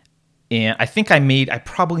 And I think I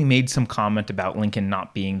probably made some comment about Lincoln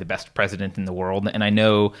not being the best president in the world. And I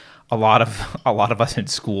know a lot of us in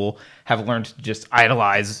school have learned to just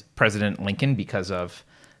idolize President Lincoln because of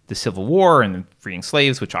the Civil War and freeing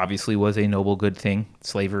slaves, which obviously was a noble, good thing.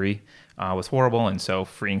 Slavery was horrible, and so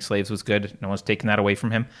freeing slaves was good. No one's taking that away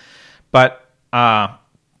from him. But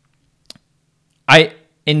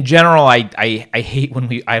in general, I hate when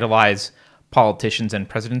we idolize politicians and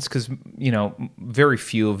presidents because, very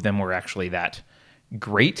few of them were actually that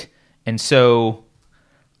great. And so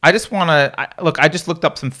I just want to look. I just looked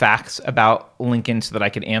up some facts about Lincoln so that I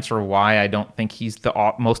could answer why I don't think he's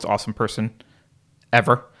the most awesome person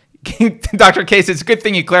ever. Dr. Case, it's a good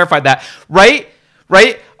thing you clarified that, right?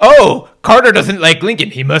 Oh, Carter doesn't like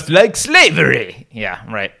Lincoln. He must like slavery. Yeah,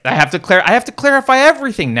 right. I have to clarify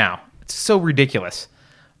everything now. It's so ridiculous.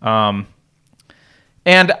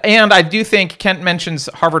 And I do think Kent mentions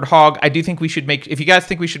Harvard Hog. I do think we should if you guys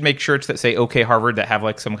think we should make shirts that say OK Harvard that have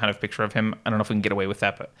like some kind of picture of him. I don't know if we can get away with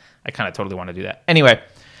that, but I kind of totally want to do that. Anyway,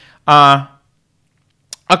 a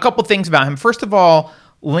couple things about him. First of all,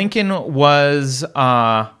 Lincoln was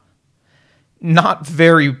not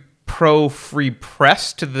very pro free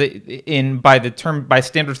press by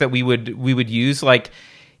standards that we would use. Like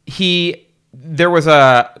there was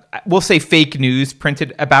we'll say fake news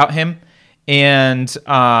printed about him. And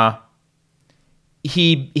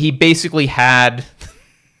he basically had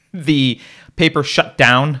the paper shut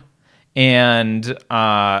down and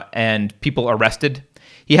people arrested.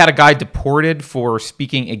 He had a guy deported for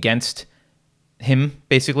speaking against him.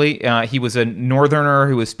 Basically, he was a Northerner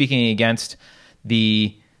who was speaking against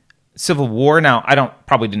the Civil War. Now, I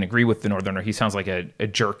probably didn't agree with the Northerner. He sounds like a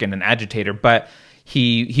jerk and an agitator, but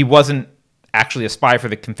he wasn't actually a spy for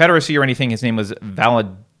the Confederacy or anything. His name was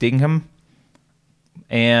Vallandigham.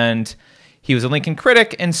 And he was a Lincoln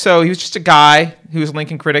critic, and so he was just a guy who was a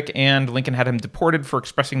Lincoln critic, and Lincoln had him deported for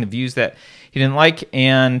expressing the views that he didn't like,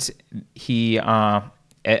 and he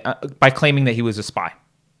by claiming that he was a spy.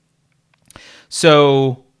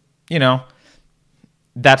 So,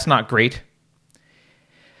 that's not great.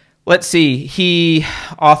 Let's see. He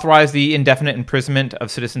authorized the indefinite imprisonment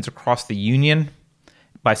of citizens across the Union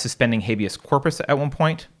by suspending habeas corpus at one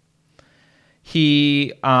point.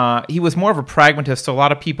 He was more of a pragmatist. So a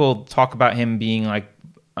lot of people talk about him being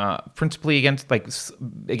principally against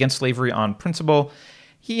slavery on principle.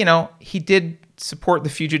 He did support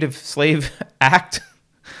the Fugitive Slave Act.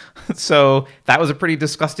 So that was a pretty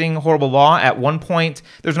disgusting, horrible law. At one point,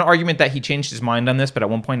 there's an argument that he changed his mind on this, but at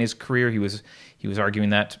one point in his career, he was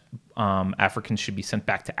arguing that Africans should be sent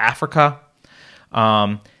back to Africa.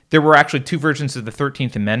 There were actually two versions of the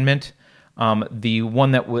 13th Amendment. The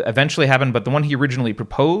one that eventually happened, but the one he originally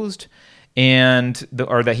proposed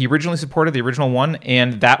or that he originally supported, the original one,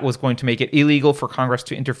 and that was going to make it illegal for Congress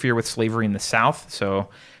to interfere with slavery in the South. So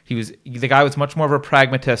the guy was much more of a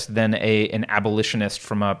pragmatist than an abolitionist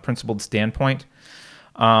from a principled standpoint.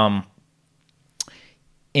 And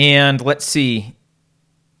let's see.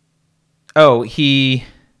 Oh,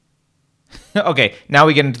 okay, now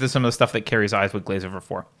we get into some of the stuff that Carrie's eyes would glaze over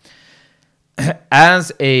for.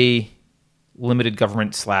 As a limited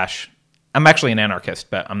government / I'm actually an anarchist,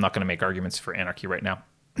 but I'm not going to make arguments for anarchy right now.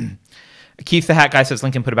 Keith the Hat Guy says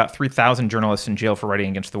Lincoln put about 3,000 journalists in jail for writing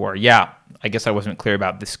against the war. Yeah, I guess I wasn't clear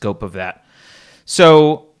about the scope of that.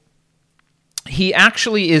 So he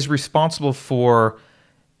actually is responsible for...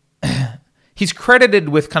 he's credited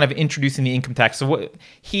with kind of introducing the income tax. So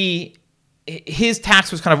his tax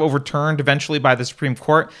was kind of overturned eventually by the Supreme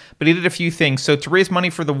Court, but he did a few things. So to raise money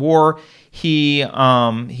for the war, he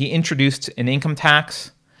introduced an income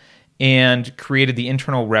tax and created the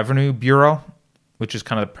Internal Revenue Bureau, which is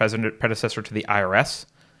kind of the predecessor to the IRS.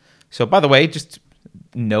 So by the way, just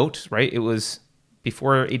note, right, it was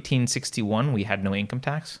before 1861, we had no income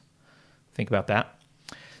tax. Think about that.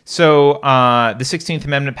 So the 16th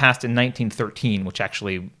Amendment passed in 1913, which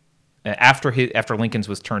actually... After Lincoln's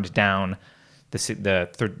was turned down, the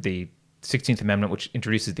 16th Amendment, which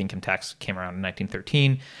introduces the income tax, came around in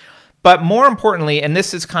 1913. But more importantly, and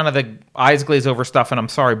this is kind of the eyes glaze over stuff, and I'm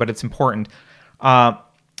sorry, but it's important. The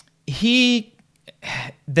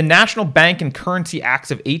National Bank and Currency Acts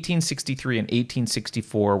of 1863 and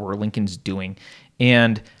 1864 were Lincoln's doing,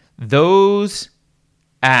 and those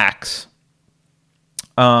acts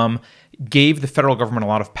gave the federal government a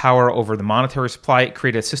lot of power over the monetary supply. It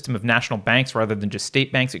created a system of national banks rather than just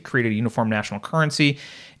state banks. It created a uniform national currency.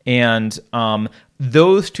 And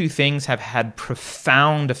those two things have had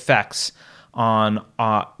profound effects on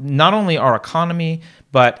not only our economy,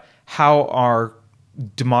 but how our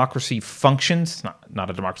democracy functions.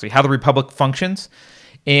 Not a democracy, how the republic functions.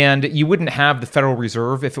 And you wouldn't have the Federal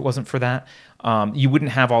Reserve if it wasn't for that. You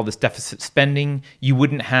wouldn't have all this deficit spending. You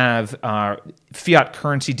wouldn't have fiat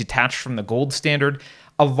currency detached from the gold standard.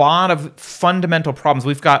 A lot of fundamental problems.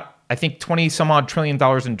 We've got, I think, 20 some odd trillion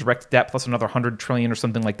dollars in direct debt plus another 100 trillion or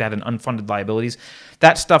something like that in unfunded liabilities.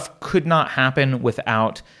 That stuff could not happen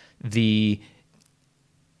without the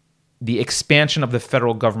expansion of the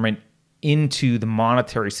federal government into the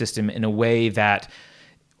monetary system in a way that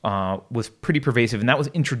was pretty pervasive, and that was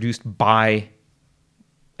introduced in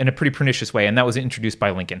a pretty pernicious way, and that was introduced by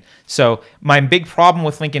Lincoln. So my big problem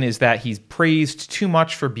with Lincoln is that he's praised too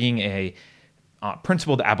much for being a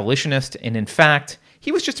principled abolitionist, and in fact,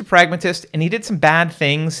 he was just a pragmatist, and he did some bad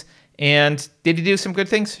things. And did he do some good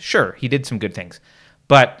things? Sure, he did some good things,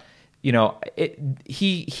 but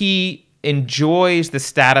he enjoys the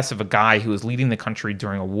status of a guy who is leading the country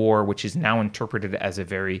during a war, which is now interpreted as a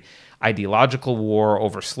very ideological war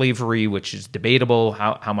over slavery, which is debatable.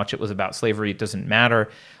 How much it was about slavery, it doesn't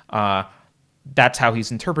matter. That's how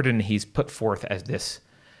he's interpreted, and he's put forth as this,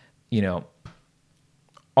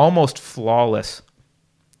 almost flawless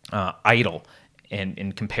idol.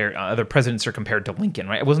 And compare other presidents are compared to Lincoln,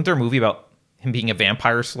 right? Wasn't there a movie about him being a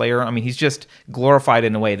vampire slayer? I mean, he's just glorified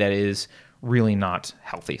in a way that is really not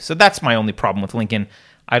healthy. So that's my only problem with Lincoln.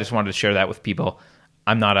 I just wanted to share that with people.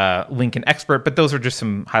 I'm not a Lincoln expert, but those are just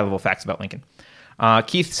some high-level facts about Lincoln.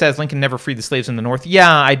 Keith says Lincoln never freed the slaves in the North.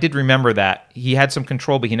 Yeah, I did remember that. He had some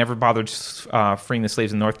control, but he never bothered freeing the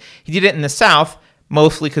slaves in the North. He did it in the South,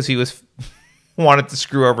 mostly because he wanted to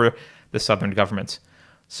screw over the Southern governments.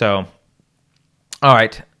 So, all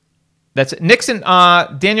right. That's it. Nixon,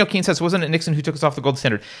 Daniel Keene says, wasn't it Nixon who took us off the gold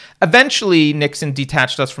standard? Eventually, Nixon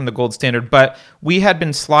detached us from the gold standard, but we had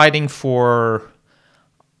been sliding for,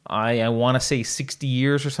 I want to say 60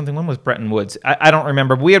 years or something. When was Bretton Woods? I don't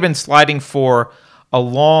remember. We had been sliding for a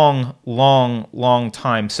long, long, long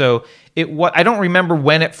time. So I don't remember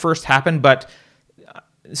when it first happened, but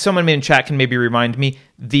someone in chat can maybe remind me.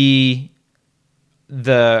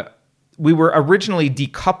 We were originally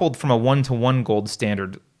decoupled from a 1-to-1 gold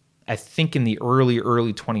standard, I think in the early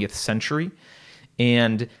 20th century.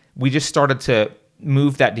 And we just started to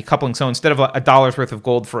move that decoupling. So instead of $1 worth of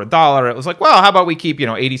gold for $1, it was like, well, how about we keep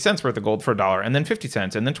 80 cents worth of gold for $1, and then 50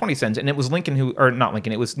 cents, and then 20 cents. And it was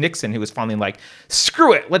it was Nixon who was finally like,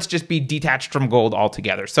 screw it, let's just be detached from gold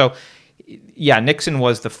altogether. So yeah, Nixon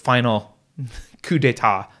was the final coup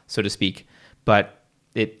d'etat, so to speak, but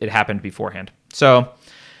it happened beforehand. So,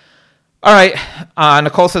 all right.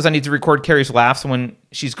 Nicole says I need to record Carrie's laughs. When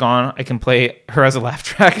she's gone, I can play her as a laugh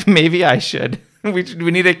track. Maybe I should. We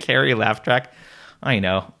need a Carrie laugh track. I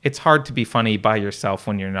know. It's hard to be funny by yourself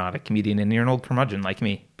when you're not a comedian and you're an old curmudgeon like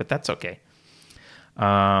me, but that's okay.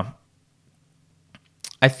 I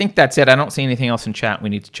think that's it. I don't see anything else in chat we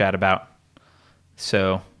need to chat about.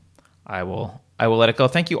 So I will let it go.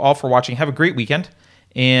 Thank you all for watching. Have a great weekend.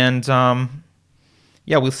 And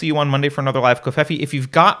yeah, we'll see you on Monday for another live Covfefe. If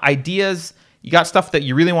you've got ideas, you got stuff that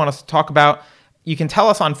you really want us to talk about, you can tell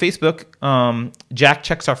us on Facebook. Jack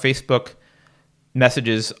checks our Facebook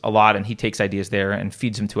messages a lot, and he takes ideas there and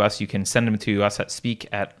feeds them to us. You can send them to us at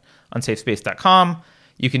speak@unsafespace.com.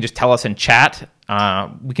 You can just tell us in chat.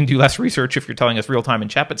 We can do less research if you're telling us real time in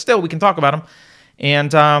chat, but still, we can talk about them.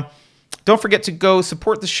 And don't forget to go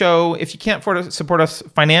support the show. If you can't afford to support us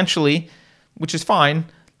financially, which is fine,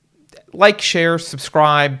 like, share,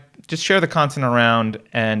 subscribe, just share the content around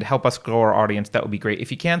and help us grow our audience. That would be great.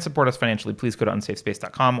 If you can support us financially, please go to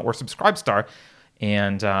unsafespace.com or Subscribestar,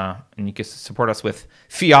 and you can support us with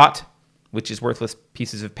fiat, which is worthless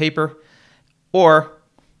pieces of paper, or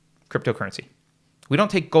cryptocurrency. We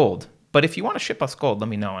don't take gold, but if you want to ship us gold, let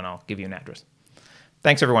me know and I'll give you an address.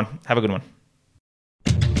 Thanks, everyone. Have a good one.